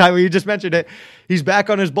 Tyler, you just mentioned it. He's back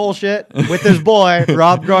on his bullshit with his boy,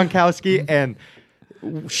 Rob Gronkowski, and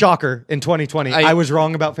shocker, in 2020, I was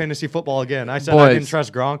wrong about fantasy football again. I said I didn't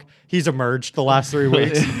trust Gronk. He's emerged the last 3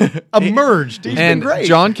 weeks. Emerged. He's been great.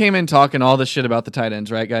 John came in talking all this shit about the tight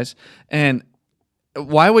ends, right, guys? And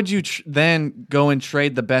why would you then go and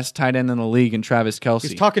trade the best tight end in the league in Travis Kelce?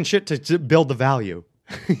 He's talking shit to build the value.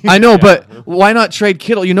 I know, but why not trade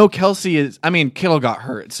Kittle? You know Kelce is... I mean, Kittle got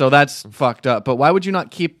hurt, so that's fucked up. But why would you not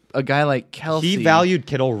keep a guy like Kelce? He valued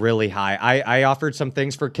Kittle really high. I offered some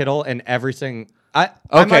things for Kittle and everything...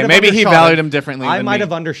 maybe he valued him differently. I might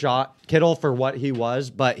have undershot Kittle for what he was,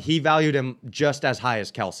 but he valued him just as high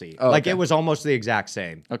as Kelsey. It was almost the exact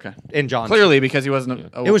same. Okay. In John's clearly because he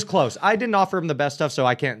wasn't. It was close. I didn't offer him the best stuff, so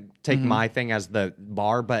I can't take my thing as the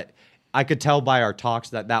bar. But I could tell by our talks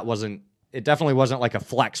that wasn't. It definitely wasn't like a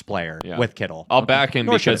flex player with Kittle. I'll back him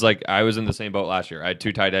because I was in the same boat last year. I had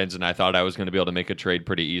 2 tight ends, and I thought I was going to be able to make a trade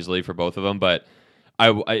pretty easily for both of them, but.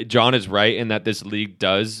 John is right in that this league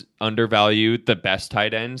does undervalue the best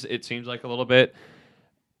tight ends, it seems like a little bit.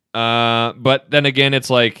 But then again, it's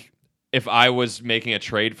like if I was making a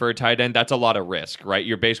trade for a tight end, that's a lot of risk, right?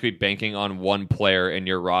 You're basically banking on one player in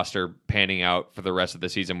your roster panning out for the rest of the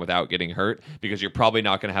season without getting hurt because you're probably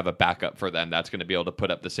not going to have a backup for them that's going to be able to put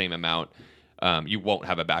up the same amount. You won't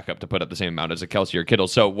have a backup to put up the same amount as a Kelsey or Kittle.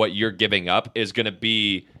 So what you're giving up is going to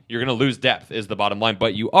be, you're going to lose depth is the bottom line,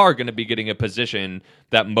 but you are going to be getting a position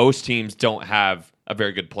that most teams don't have a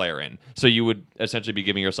very good player in. So you would essentially be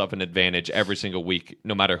giving yourself an advantage every single week,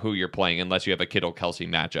 no matter who you're playing, unless you have a Kittle-Kelsey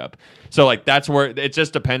matchup. So that's where it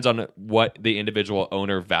just depends on what the individual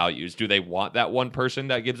owner values. Do they want that one person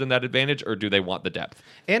that gives them that advantage, or do they want the depth?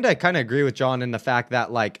 And I kind of agree with John in the fact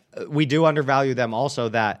that we do undervalue them also,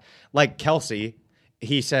 that Kelsey,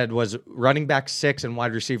 he said, was running back 6 and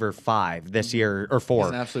wide receiver 5 this year, or 4.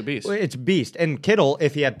 He's an absolute beast. It's beast. And Kittle,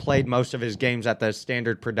 if he had played most of his games at the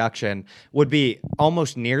standard production, would be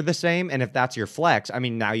almost near the same. And if that's your flex, I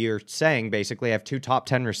mean, now you're saying basically I have 2 top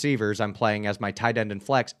 10 receivers I'm playing as my tight end and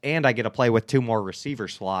flex, and I get to play with 2 more receiver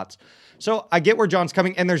slots. So I get where John's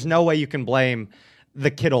coming, and there's no way you can blame the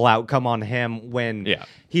Kittle outcome on him when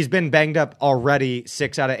he's been banged up already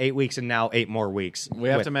 6 out of 8 weeks and now 8 more weeks. We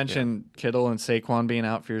have to mention Kittle and Saquon being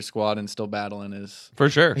out for your squad and still battling is... For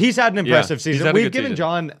sure. He's had an impressive season. We've given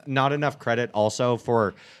John not enough credit also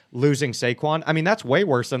for losing Saquon. I mean, that's way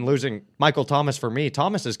worse than losing Michael Thomas for me.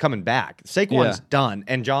 Thomas is coming back. Saquon's done,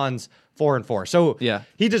 and John's 4-4. So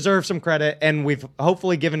he deserves some credit, and we've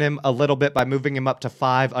hopefully given him a little bit by moving him up to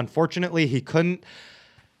 5. Unfortunately, he couldn't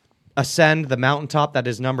ascend the mountaintop that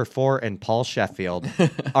is number 4 in Paul Sheffield,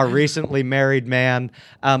 our recently married man.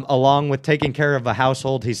 Along with taking care of a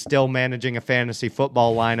household, he's still managing a fantasy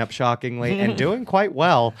football lineup, shockingly, and doing quite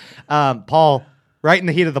well. Paul, right in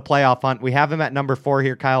the heat of the playoff hunt, we have him at number 4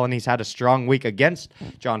 here, Kyle, and he's had a strong week against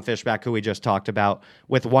John Fishback, who we just talked about,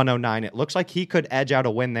 with 109. It looks like he could edge out a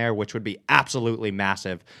win there, which would be absolutely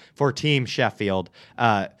massive for Team Sheffield.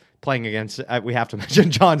 Playing against, we have to mention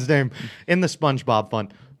John's name in the SpongeBob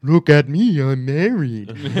fund. Look at me, I'm married.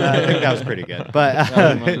 I think that was pretty good. But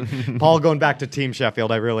Paul, going back to Team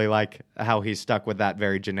Sheffield, I really like how he's stuck with that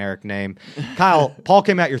very generic name. Kyle, Paul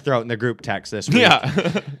came at your throat in the group text this week.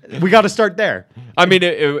 Yeah. We got to start there. I mean,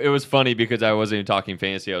 it was funny because I wasn't even talking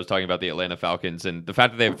fantasy. I was talking about the Atlanta Falcons. And the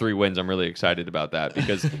fact that they have 3 wins, I'm really excited about that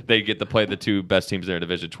because they get to play the 2 best teams in their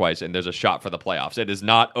division twice, and there's a shot for the playoffs. It is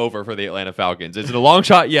not over for the Atlanta Falcons. Is it a long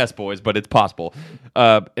shot? Yes, boys, but it's possible.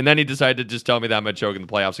 And then he decided to just tell me that I'm going to choke in the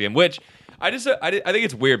playoffs again, which I think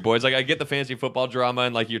it's weird, boys. I get the fantasy football drama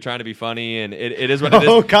and you're trying to be funny, and it is what it is.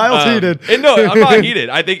 Oh, Kyle's heated. No, I'm not heated.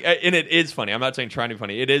 I think, and it is funny. I'm not saying trying to be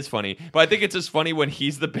funny. It is funny, but I think it's just funny when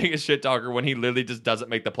he's the biggest shit talker when he literally just doesn't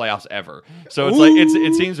make the playoffs ever. So it's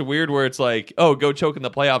it seems weird where it's like, oh, go choke in the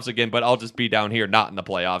playoffs again, but I'll just be down here not in the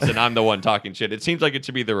playoffs, and I'm the one talking shit. It seems like it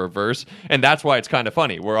should be the reverse, and that's why it's kind of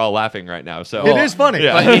funny. We're all laughing right now. So it is funny.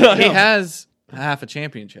 Yeah. But he has half a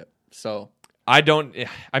championship, so.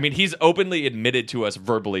 He's openly admitted to us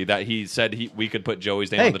verbally that he said we could put Joey's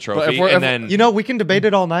name on the trophy. We can debate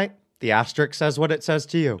it all night. The asterisk says what it says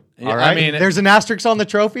to you. All right. I mean, there's an asterisk on the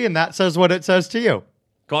trophy, and that says what it says to you.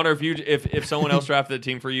 Connor, if someone else drafted a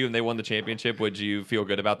team for you and they won the championship, would you feel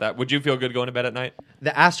good about that? Would you feel good going to bed at night?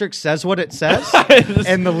 The asterisk says what it says,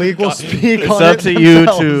 and the league will speak on it. It's up to you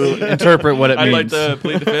to interpret what it means. I'd like to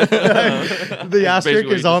plead the fifth. the asterisk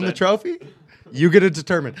is on the trophy. You get to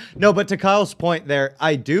determine. No, but to Kyle's point there,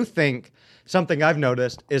 I do think something I've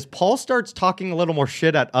noticed is Paul starts talking a little more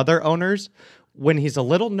shit at other owners when he's a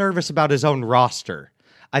little nervous about his own roster.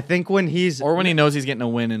 I think when he knows he's getting a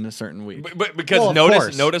win in a certain week. But because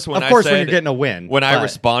notice when when you're getting a win. When I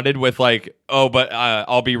responded with like,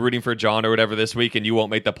 I'll be rooting for John or whatever this week and you won't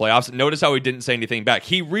make the playoffs. Notice how he didn't say anything back.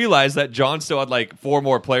 He realized that John still had like 4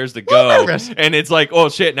 more players to go. And it's like, oh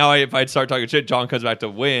shit, now if I start talking shit, John comes back to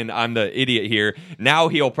win. I'm the idiot here. Now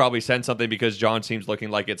he'll probably send something because John seems looking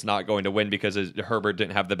like it's not going to win because Herbert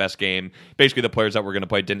didn't have the best game. Basically the players that were going to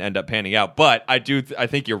play didn't end up panning out. But I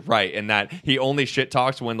think you're right in that he only shit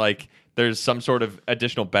talks when like there's some sort of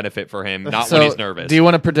additional benefit for him, not when he's nervous. Do you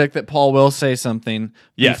want to predict that Paul will say something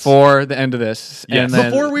before the end of this? Yes. And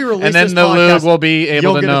then, before we release and then this the podcast, Loog will be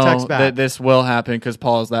able to know that this will happen because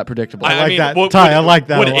Paul is that predictable. I like that. Ty, I like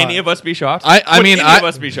that. Would any of us be shocked?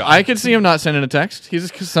 I could see him not sending a text.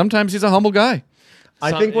 Sometimes he's a humble guy.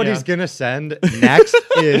 I think what he's gonna send next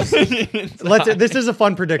is this is a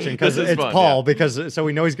fun prediction because it's fun, Paul because so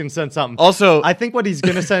we know he's gonna send something. Also, I think what he's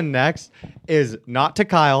gonna send next is not to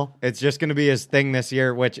Kyle. It's just gonna be his thing this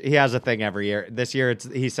year, which he has a thing every year. This year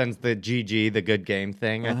he sends the GG, the good game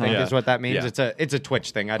thing. I think is what that means. Yeah. It's a Twitch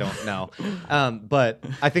thing. I don't know, but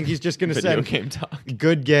I think he's just gonna send game talk.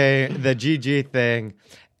 Good game, the GG thing.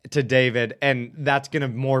 To David, and that's gonna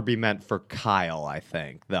more be meant for Kyle, I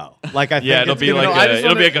think. Though, like I think it'll be like a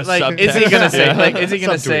subtext. Is he gonna say? Is he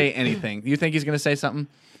gonna say anything? You think he's gonna say something?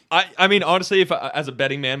 I mean, honestly, if as a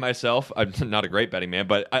betting man myself, I'm not a great betting man,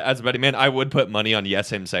 but as a betting man, I would put money on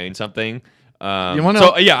him saying something. I'm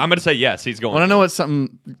gonna say yes. He's going. Want to know what's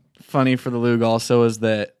something funny for the Loog? Also, is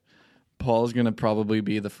that Paul's gonna probably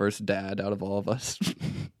be the first dad out of all of us.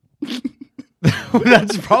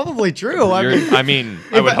 That's probably true. I would hope it's not me.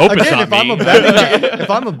 If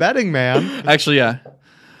I'm a betting man, actually, yeah.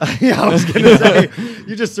 I was gonna say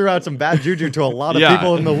you just threw out some bad juju to a lot of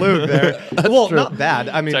people in the Loog there. Well, true. Not bad.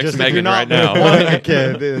 I mean, Text just Megan if you're not right now. wanting a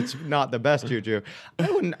kid, it's not the best juju.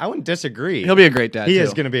 I wouldn't disagree. He'll be a great dad. He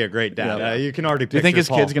is going to be a great dad. Yeah. You can already. Do you think his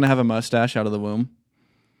Paul. kid's going to have a mustache out of the womb?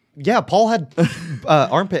 Yeah, Paul had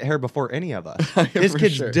armpit hair before any of us. His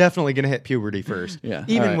kid's definitely going to hit puberty first. Yeah,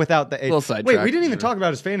 even without the age. Wait, we didn't even talk about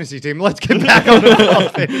his fantasy team. Let's get back on the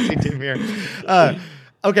Paul's fantasy team here.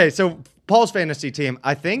 Okay, so Paul's fantasy team.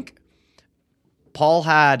 I think Paul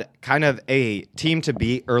had kind of a team to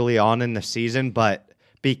beat early on in the season, but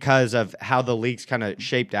because of how the league's kind of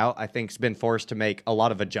shaped out, I think he's been forced to make a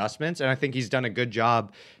lot of adjustments, and I think he's done a good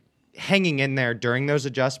job hanging in there during those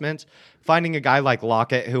adjustments. Finding a guy like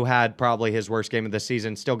Lockett, who had probably his worst game of the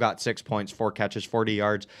season, still got 6 points, 4 catches, 40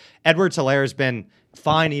 yards. Edwards-Helaire has been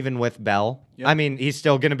fine even with Bell. Yep. I mean, he's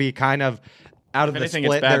still going to be kind of out of the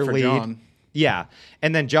split, their lead. John. Yeah.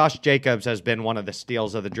 And then Josh Jacobs has been one of the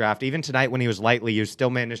steals of the draft. Even tonight when he was lightly used,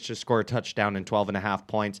 still managed to score a touchdown and 12.5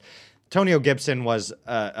 points. Antonio Gibson was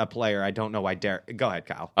a player. I don't know why Derek. Go ahead,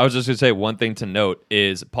 Kyle. I was just going to say one thing to note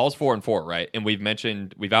is Paul's 4-4, right? And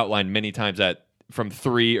we've outlined many times that from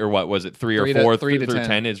 3 or what was it, 3 or 4 through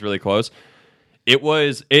 10 is really close.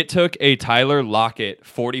 It took a Tyler Lockett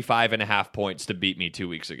 45.5 points to beat me 2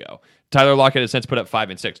 weeks ago. Tyler Lockett has since put up 5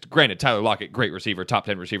 and 6. Granted, Tyler Lockett, great receiver, top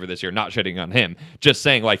 10 receiver this year, not shitting on him. Just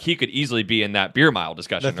saying, like, he could easily be in that beer mile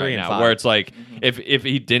discussion right now, where it's like, if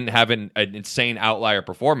he didn't have an insane outlier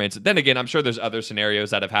performance, then again, I'm sure there's other scenarios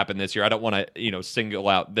that have happened this year. I don't want to, single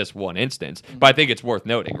out this one instance, but I think it's worth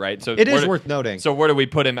noting, right? So it is worth noting. So where do we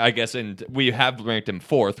put him? I guess, and we have ranked him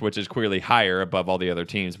 4th, which is clearly higher above all the other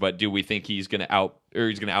teams. But do we think he's going to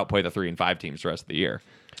outplay the 3 and 5 teams the rest of the year?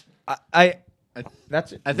 I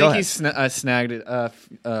think he's snagged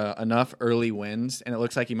enough early wins, and it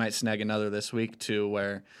looks like he might snag another this week too,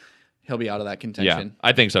 where he'll be out of that contention. Yeah,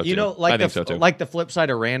 I think so too. Like the flip side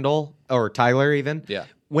of Randall or Tyler, even. Yeah.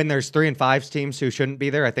 When there's 3 and 5 teams who shouldn't be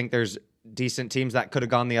there, I think there's decent teams that could have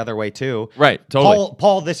gone the other way too. Right. Totally.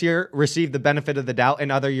 Paul this year received the benefit of the doubt.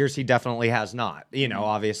 In other years, he definitely has not.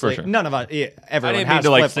 Obviously, sure. None of us. Everyone I didn't has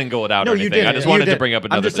mean to single it out. No, or anything. you didn't. I just wanted to bring up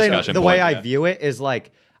another discussion. Saying, the way I view it is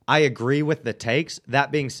like, I agree with the takes.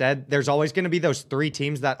 That being said, there's always going to be those 3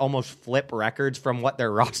 teams that almost flip records from what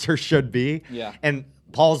their roster should be. Yeah. And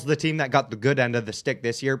Paul's the team that got the good end of the stick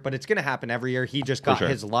this year, but it's going to happen every year. He just got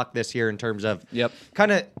his luck this year in terms of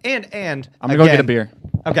kind of and I'm going to go get a beer.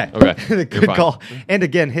 Okay. Good call. And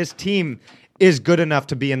again, his team is good enough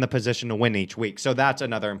to be in the position to win each week. So that's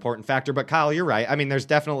another important factor. But Kyle, you're right. I mean, there's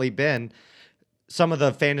definitely been some of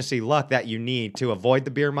the fantasy luck that you need to avoid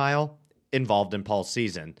the beer mile involved in Paul's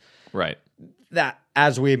season. Right. That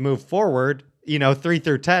as we move forward, 3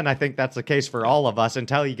 through 10, I think that's the case for all of us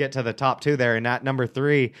until you get to the top 2 there. And at number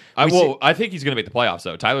 3, I think he's going to make the playoffs,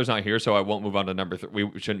 though. Tyler's not here, so I won't move on to number 3.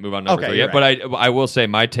 We shouldn't move on to number 3 yet. Right. But I will say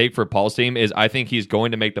my take for Paul's team is I think he's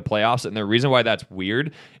going to make the playoffs. And the reason why that's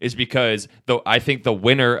weird is because I think the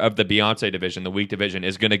winner of the Beyonce division, the weak division,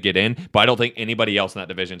 is going to get in. But I don't think anybody else in that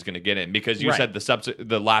division is going to get in because you said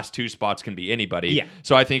the last 2 spots can be anybody. Yeah.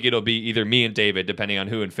 So I think it'll be either me and David, depending on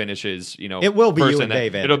who finishes. It will be you and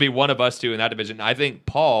David. It'll be one of us 2 in that division. I think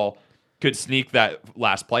Paul could sneak that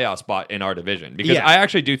last playoff spot in our division because I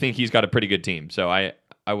actually do think he's got a pretty good team. So I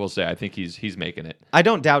will say I think he's making it. I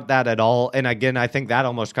don't doubt that at all. And again, I think that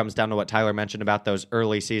almost comes down to what Tyler mentioned about those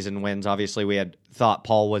early season wins. Obviously, we had thought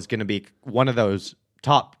Paul was going to be one of those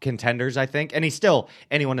top contenders, I think. And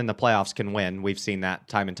anyone in the playoffs can win. We've seen that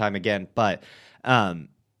time and time again. But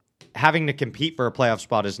having to compete for a playoff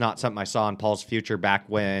spot is not something I saw in Paul's future back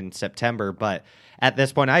when September. But at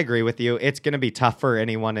this point, I agree with you. It's going to be tough for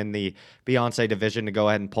anyone in the Beyonce division to go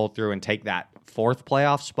ahead and pull through and take that 4th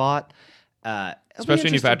playoff spot. Especially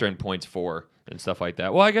when you factor in points for and stuff like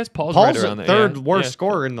that. Well, I guess Paul's right around the there. 3rd worst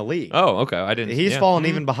scorer in the league. Oh, okay. I didn't. He's fallen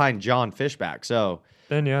even behind John Fishback. So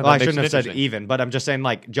then, well, I shouldn't have said even, but I'm just saying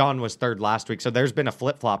John was 3rd last week. So there's been a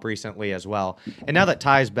flip-flop recently as well. And now that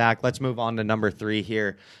Ty's back, let's move on to number 3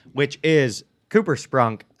 here, which is Cooper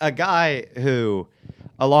Sprunk, a guy who,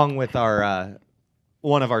 along with our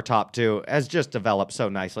one of our top 2, has just developed so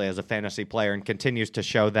nicely as a fantasy player and continues to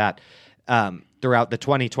show that throughout the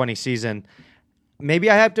 2020 season.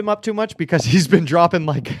 Maybe I hyped him up too much because he's been dropping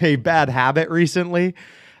a bad habit recently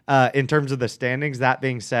in terms of the standings. That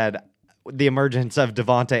being said, the emergence of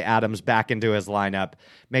Devontae Adams back into his lineup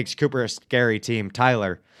makes Cooper a scary team.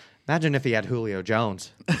 Tyler, imagine if he had Julio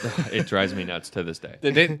Jones. It drives me nuts to this day.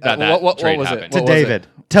 What was it? To David.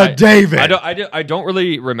 David. I don't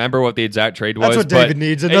really remember what the exact trade was. That's what David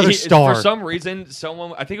needs, another star. For some reason,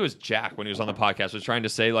 I think it was Jack when he was on the podcast, was trying to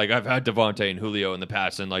say, I've had Devontae and Julio in the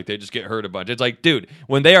past, and, they just get hurt a bunch. It's dude,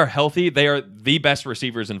 when they are healthy, they are the best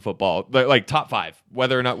receivers in football. Top 5.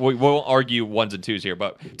 Whether or not, we won't argue 1s and 2s here,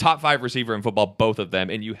 but top 5 receiver in football, both of them,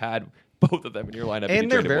 and you had both of them in your lineup. And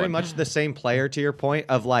they're very much the same player, to your point,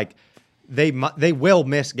 of, they will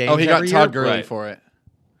miss games. Oh, he got every Todd year. Gurley for it.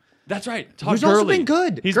 That's right. Who's also been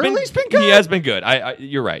good. Gurley's been good. He has been good.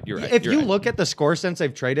 You're right. If you look at the score since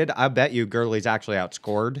they've traded, I bet you Gurley's actually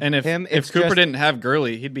outscored him. If Cooper didn't have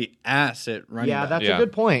Gurley, he'd be ass at running back. That's a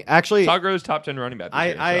good point. Actually, Todd Gurley's top 10 running back.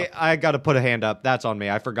 I got to put a hand up. That's on me.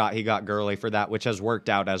 I forgot he got Gurley for that, which has worked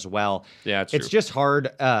out as well. Yeah, it's just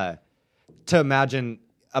hard to imagine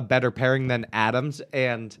a better pairing than Adams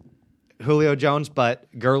and Julio Jones, but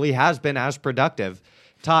Gurley has been as productive.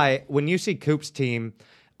 Ty, when you see Coop's team,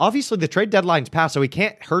 obviously the trade deadline's passed, so he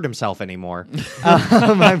can't hurt himself anymore.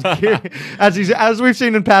 I'm curious, as we've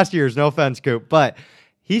seen in past years, no offense, Coop, but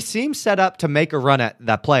he seems set up to make a run at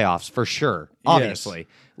the playoffs for sure, obviously,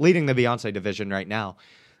 leading the Beyonce division right now.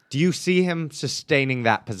 Do you see him sustaining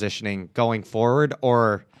that positioning going forward,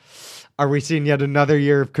 or are we seeing yet another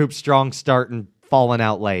year of Coop's strong start and falling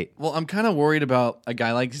out late? Well, I'm kind of worried about a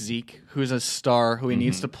guy like Zeke, who's a star, who he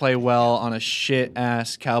needs to play well on a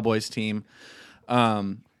shit-ass Cowboys team,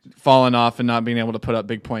 falling off and not being able to put up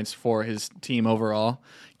big points for his team overall.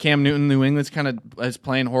 Cam Newton, New England's kind of is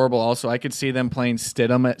playing horrible also. I could see them playing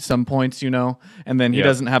Stidham at some points, and then he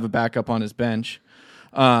doesn't have a backup on his bench.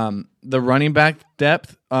 The running back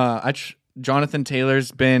depth, Jonathan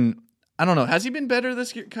Taylor's been... I don't know. Has he been better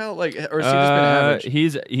this year, Kyle? Or has he just been average?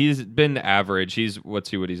 He's been average.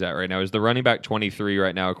 Let's see what he's at right now. He's the running back 23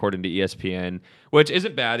 right now, according to ESPN, which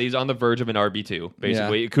isn't bad. He's on the verge of an RB2,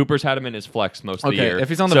 basically. Yeah. Cooper's had him in his flex most of the year. If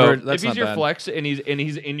he's on the verge, that's if he's not your bad. flex and he's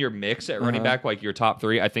in your mix at running back, like your top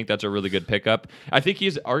 3, I think that's a really good pickup. I think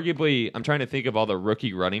he's arguably. I'm trying to think of all the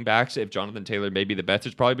rookie running backs. If Jonathan Taylor may be the best,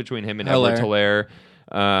 it's probably between him and Edwards Helaire.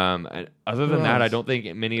 Other than that, I don't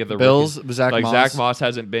think many of the Bills, rookies, Zach Moss. Zach Moss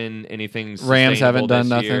hasn't been anything. Rams haven't done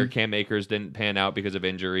this year. nothing. Cam Akers didn't pan out because of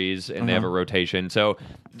injuries, and they have a rotation. So,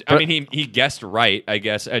 he guessed right, I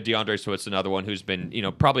guess. DeAndre Swift's another one who's been,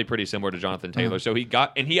 probably pretty similar to Jonathan Taylor. So he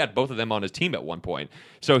had both of them on his team at one point.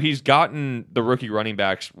 So he's gotten the rookie running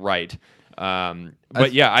backs right.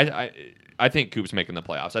 I think Coop's making the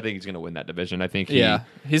playoffs. I think he's going to win that division. I think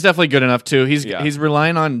he's definitely good enough too. He's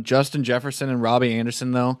relying on Justin Jefferson and Robbie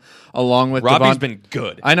Anderson though, along with Robbie's been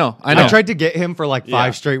good. I know. I tried to get him for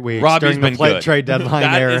 5 straight weeks. Robbie's during the trade deadline.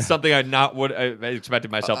 That era. Is something I expected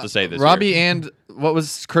myself to say this Robbie year. and what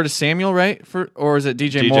was Curtis Samuel, right? Or is it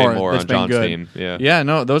DJ Moore that's on been John's good. team? Yeah.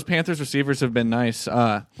 No, those Panthers receivers have been nice.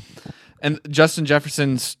 And Justin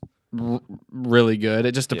Jefferson's really good.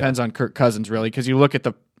 It just depends on Kirk Cousins, really, because you look at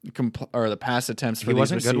or the pass attempts for he these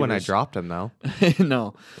wasn't receivers. good when I dropped him though.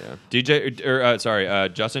 No. Yeah.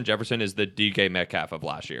 Justin Jefferson is the DK Metcalf of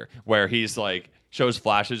last year, where he's like shows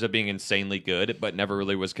flashes of being insanely good, but never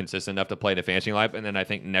really was consistent enough to play in a fantasy lineup. And then I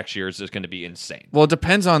think next year is just going to be insane. Well, it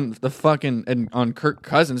depends on on Kirk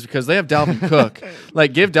Cousins because they have Dalvin Cook.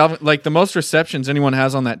 Like give Dalvin the most receptions anyone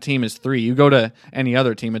has on that team is 3. You go to any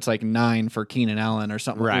other team, it's like 9 for Keenan Allen or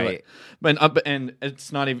something. Right. And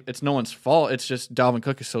it's not even it's no one's fault. It's just Dalvin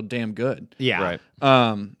Cook is so damn good. Yeah.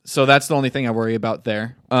 Right. So that's the only thing I worry about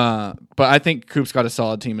there. But I think Coop's got a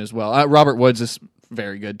solid team as well. Robert Woods is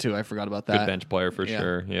very good too. I forgot about that. Good bench player for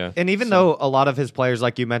sure. Yeah. And even though a lot of his players,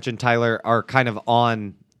 like you mentioned, Tyler, are kind of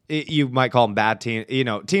on, you might call them bad teams,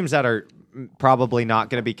 teams that are probably not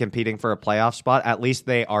going to be competing for a playoff spot, at least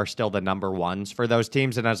they are still the number ones for those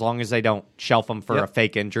teams. And as long as they don't shelf them for a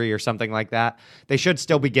fake injury or something like that, they should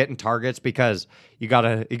still be getting targets because you have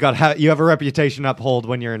a reputation to uphold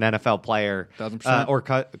when you're an NFL player or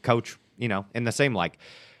coach, in the same like.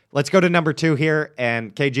 Let's go to number 2 here,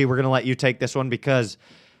 and KG, we're going to let you take this one because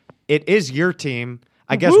it is your team.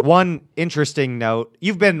 I guess one interesting note,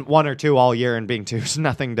 you've been 1 or 2 all year, and being 2 is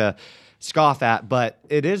nothing to scoff at, but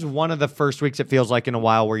it is one of the first weeks it feels like in a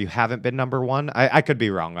while where you haven't been number 1. I could be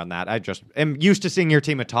wrong on that. I just am used to seeing your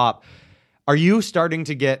team atop. Are you starting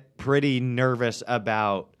to get pretty nervous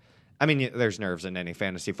about, there's nerves in any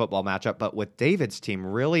fantasy football matchup, but with David's team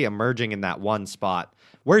really emerging in that 1 spot,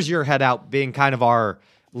 where's your head out being kind of our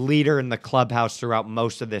leader in the clubhouse throughout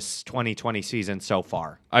most of this 2020 season so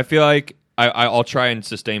far? I feel like I'll try and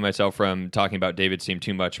sustain myself from talking about David's team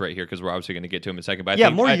too much right here because we're obviously going to get to him in a second. But I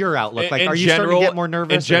think your outlook. Are you starting to get more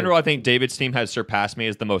nervous? In general, I think David's team has surpassed me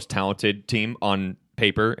as the most talented team on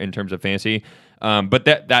paper in terms of fantasy. But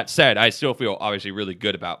that said, I still feel obviously really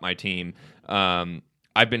good about my team.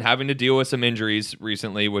 I've been having to deal with some injuries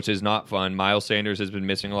recently, which is not fun. Miles Sanders has been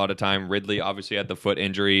missing a lot of time. Ridley obviously had the foot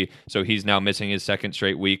injury, so he's now missing his 2nd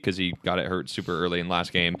straight week because he got it hurt super early in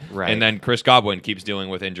last game. Right. And then Chris Godwin keeps dealing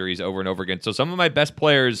with injuries over and over again. So some of my best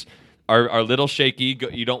players are a little shaky.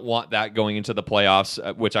 You don't want that going into the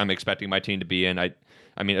playoffs, which I'm expecting my team to be in. I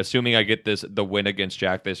mean, assuming I get the win against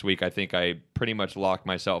Jack this week, I think I pretty much locked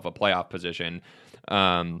myself a playoff position.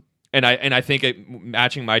 And I think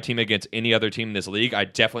matching my team against any other team in this league, I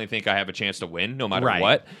definitely think I have a chance to win no matter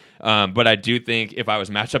what. But I do think if I was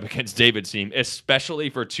matched up against David's team, especially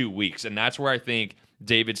for 2 weeks, and that's where I think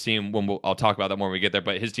David's team, I'll talk about that more when we get there,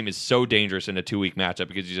 but his team is so dangerous in a 2-week matchup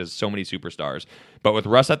because he has so many superstars. But with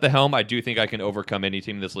Russ at the helm, I do think I can overcome any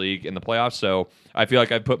team in this league in the playoffs. So I feel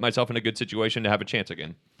like I've put myself in a good situation to have a chance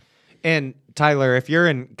again. And Tyler, if you're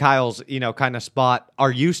in Kyle's, kind of spot, are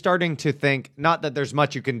you starting to think, not that there's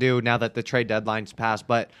much you can do now that the trade deadline's passed,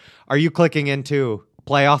 but are you clicking into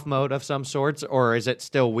playoff mode of some sorts, or is it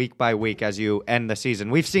still week by week as you end the season?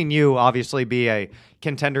 We've seen you obviously be a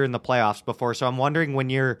contender in the playoffs before, so I'm wondering when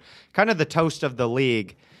you're kind of the toast of the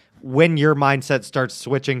league, when your mindset starts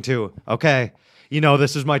switching to, okay,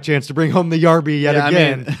 this is my chance to bring home the Yarby yet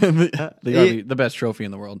again. The Yarby, the best trophy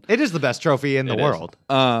in the world. It is the best trophy in the world.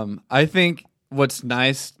 I think what's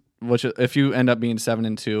nice, which if you end up being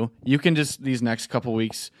 7-2, you can just these next couple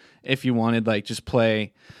weeks, if you wanted, just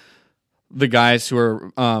play the guys who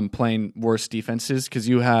are playing worse defenses because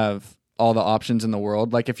you have all the options in the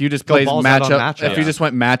world. Like if you just plays matchup, if you just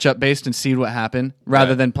went matchup based and see what happened,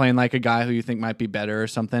 rather than playing like a guy who you think might be better or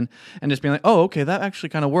something, and just being like, oh, okay, that actually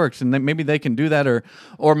kind of works, and then maybe they can do that,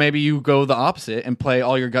 or maybe you go the opposite and play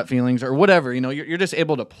all your gut feelings or whatever. You're just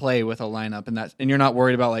able to play with a lineup, and you're not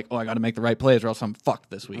worried about like, oh, I got to make the right plays or else I'm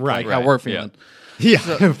fucked this week. Right, how we're feeling. Yeah,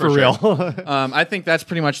 so, for real. I think that's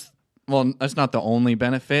pretty much. Well, that's not the only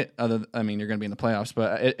benefit. You're going to be in the playoffs,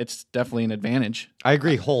 but it's definitely an advantage. I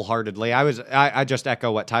agree wholeheartedly. I just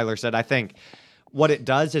echo what Tyler said. I think what it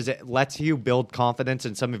does is it lets you build confidence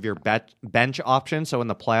in some of your bench options. So in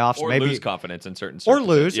the playoffs, or maybe lose confidence in certain or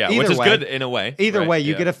lose, which is good in a way. Either way,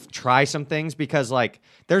 you get to try some things because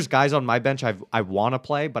there's guys on my bench I want to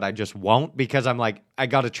play, but I just won't because I'm like I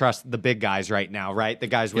got to trust the big guys right now, right? The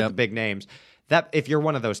guys with the big names. That if you're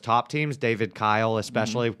one of those top teams, David, Kyle,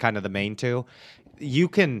 especially kind of the main two, you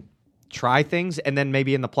can try things, and then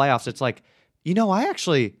maybe in the playoffs, it's like, I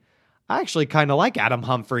actually kind of like Adam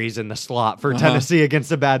Humphries in the slot for Tennessee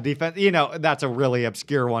against a bad defense. That's a really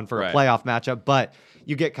obscure one for a playoff matchup, but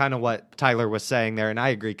you get kind of what Tyler was saying there, and I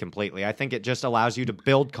agree completely. I think it just allows you to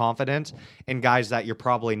build confidence in guys that you're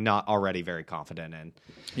probably not already very confident in.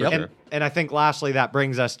 Yep. And I think lastly, that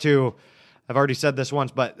brings us to, I've already said this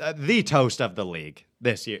once, but the toast of the league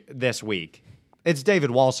this week. It's David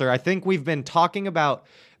Walser. I think we've been talking about,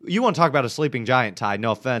 you want to talk about a sleeping giant, Ty,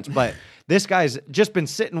 no offense, but this guy's just been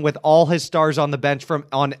sitting with all his stars on the bench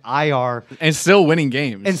on IR. And still winning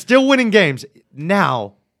games.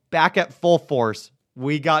 Now, back at full force,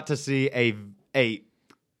 we got to see a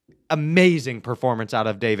amazing performance out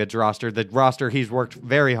of David's roster. The roster he's worked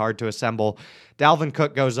very hard to assemble. Dalvin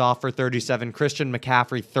Cook goes off for 37. Christian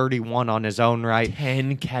McCaffrey, 31 on his own right.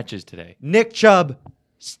 10 catches today. Nick Chubb,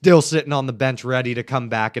 still sitting on the bench, ready to come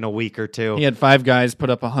back in a week or two. He had 5 guys put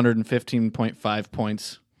up 115.5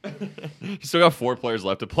 points. He's still got 4 players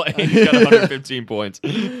left to play. He's got 115 points.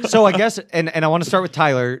 So I guess, and I want to start with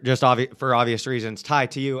Tyler, just for obvious reasons. Ty,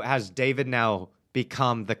 to you, has David now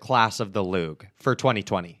become the class of the Loog for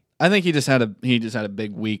 2020? I think he just had a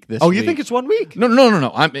big week this week. Oh, you think it's 1 week? No.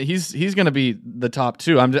 He's going to be the top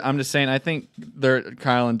 2. I'm just saying. I think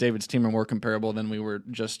Kyle and David's team are more comparable than we were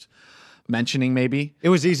just mentioning. Maybe it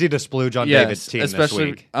was easy to splooge on David's team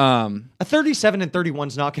especially, this week. A 37 and 31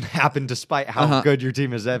 is not going to happen, despite how good your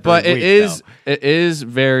team is every but week. It is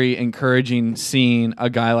very encouraging seeing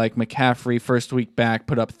a guy like McCaffrey first week back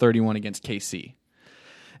put up 31 against KC.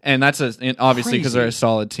 And that's obviously because they're a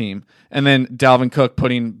solid team. And then Dalvin Cook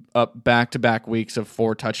putting up back-to-back weeks of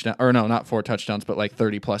 4 touchdowns, or no, not 4 touchdowns, but like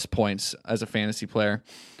 30-plus points as a fantasy player.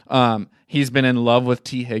 He's been in love with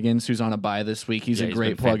T. Higgins, who's on a bye this week. He's a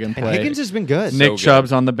great plug-and-play. Higgins has been good. Nick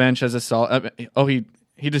Chubb's on the bench as a solid.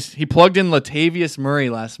 He plugged in Latavius Murray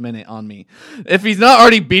last minute on me. If he's not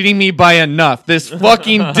already beating me by enough, this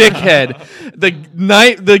fucking dickhead.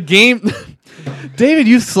 The game. David,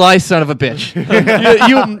 you sly son of a bitch.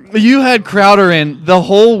 you had Crowder in the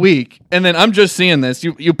whole week, and then I'm just seeing this.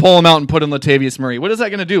 You pull him out and put in Latavius Murray. What is that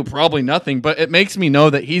going to do? Probably nothing, but it makes me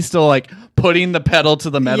know that he's still like putting the pedal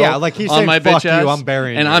to the metal. Yeah, like he's on saying, my fuck bitch ass, you, I'm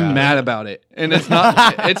burying and your I'm ass. mad about it. And it's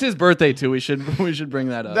not. It's his birthday too. We should bring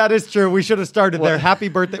that up. That is true. We should have started there. Happy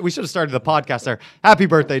birthday. We should have started the podcast there. Happy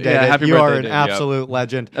birthday, David. Yeah, happy you birthday, are an David. absolute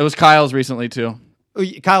legend. It was Kyle's recently too.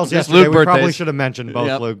 Kyle's Just yesterday. Luke We probably birthdays. should have mentioned both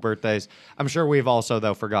Yep. Luke birthdays. I'm sure we've also,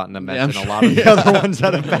 though, forgotten to mention sure. a lot of the other ones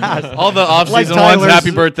that have passed. All the off-season Like ones. Tyler's-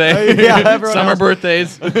 Happy birthday. Yeah, everyone Summer else.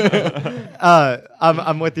 birthdays.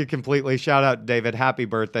 I'm with you completely. Shout out, David. Happy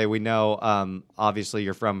birthday. We know, obviously,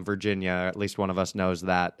 you're from Virginia. At least one of us knows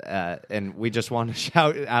that. And we just want to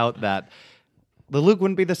shout out that the Luke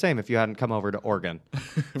wouldn't be the same if you hadn't come over to Oregon.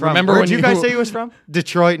 Remember where when did you you- guys say you was from?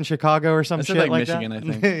 Detroit and Chicago or some I shit said, like, like Michigan, that?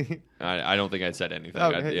 I think. I don't think I said anything.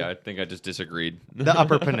 Okay. I think I just disagreed. The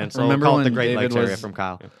Upper Peninsula. Remember We'll call it the when Great David Lakes area was- from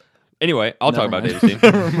Kyle. Anyway, I'll talk Never about mind.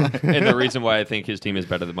 David's team. And the reason why I think his team is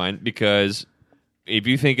better than mine, because if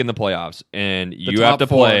you think in the playoffs and you have top to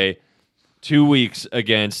 4. play 2 weeks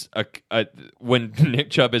against when Nick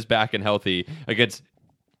Chubb is back and healthy against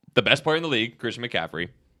the best player in the league, Christian McCaffrey,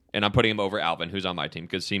 and I'm putting him over Alvin, who's on my team,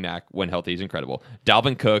 because C-Mac, when healthy, is incredible.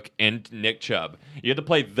 Dalvin Cook and Nick Chubb. You have to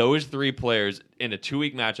play those 3 players in a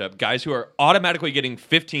 2-week matchup, guys who are automatically getting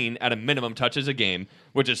 15 at a minimum touches a game,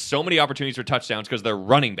 which is so many opportunities for touchdowns because they're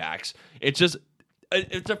running backs. It's just...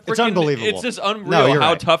 It's unbelievable. It's just unreal No, you're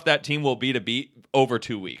how right. tough that team will be to beat over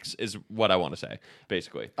 2 weeks, is what I want to say,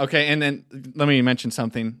 basically. Okay, and then let me mention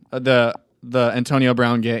something. The Antonio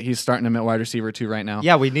Brown get, he's starting him at wide receiver 2 right now.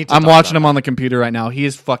 Yeah, we need to I'm talk watching about him on the computer right now. He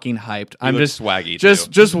is fucking hyped. I'm looks just swaggy,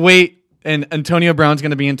 Just wait, and Antonio Brown's going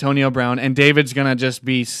to be Antonio Brown, and David's going to just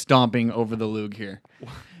be stomping over the Loog here.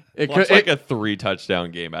 Watch like a 3-touchdown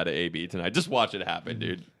game out of AB tonight. Just watch it happen,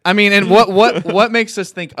 dude. I mean, and what makes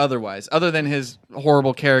us think otherwise, other than his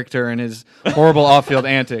horrible character and his horrible off-field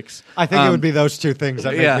antics? I think it would be those 2 things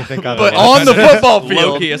that make me think of but it. on the football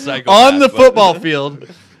field, Low-key a psychopath, on the but- football field,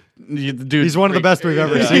 dude, He's one of the best we've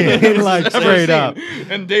ever seen. Like, straight up.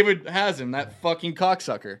 And David has him, that fucking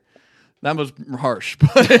cocksucker. That was harsh.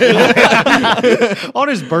 On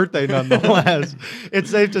his birthday, nonetheless.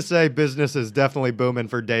 It's safe to say business is definitely booming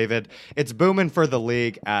for David. It's booming for the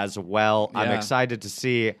league as well. I'm Yeah. excited to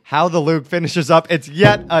see how the league finishes up. It's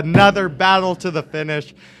yet another battle to the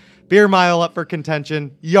finish. Beer Mile up for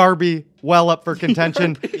contention. Yarby well up for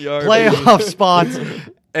contention. Playoff spots.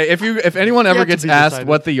 Hey, if anyone ever Yet to gets be asked decided.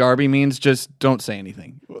 what the Yarby means, just don't say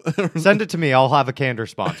anything. Send it to me. I'll have a canned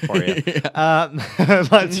response for you.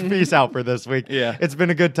 Let's peace out for this week. Yeah. It's been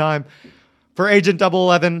a good time. For Agent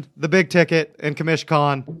 011, The Big Ticket, and Commish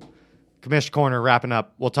Con, Commish Corner wrapping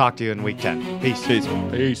up. We'll talk to you in week 10. Peace.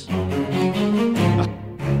 Peace.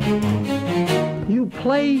 You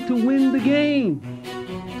play to win the game.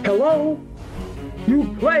 Hello?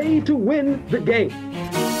 You play to win the game.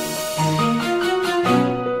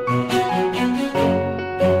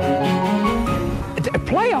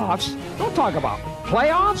 Playoffs? Don't talk about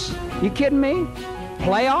playoffs. You kidding me?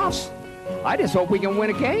 Playoffs? I just hope we can win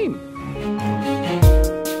a game.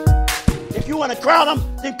 want to crown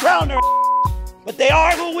them, then crown their. But they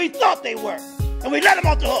are who we thought they were. And we let them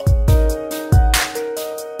off the hook.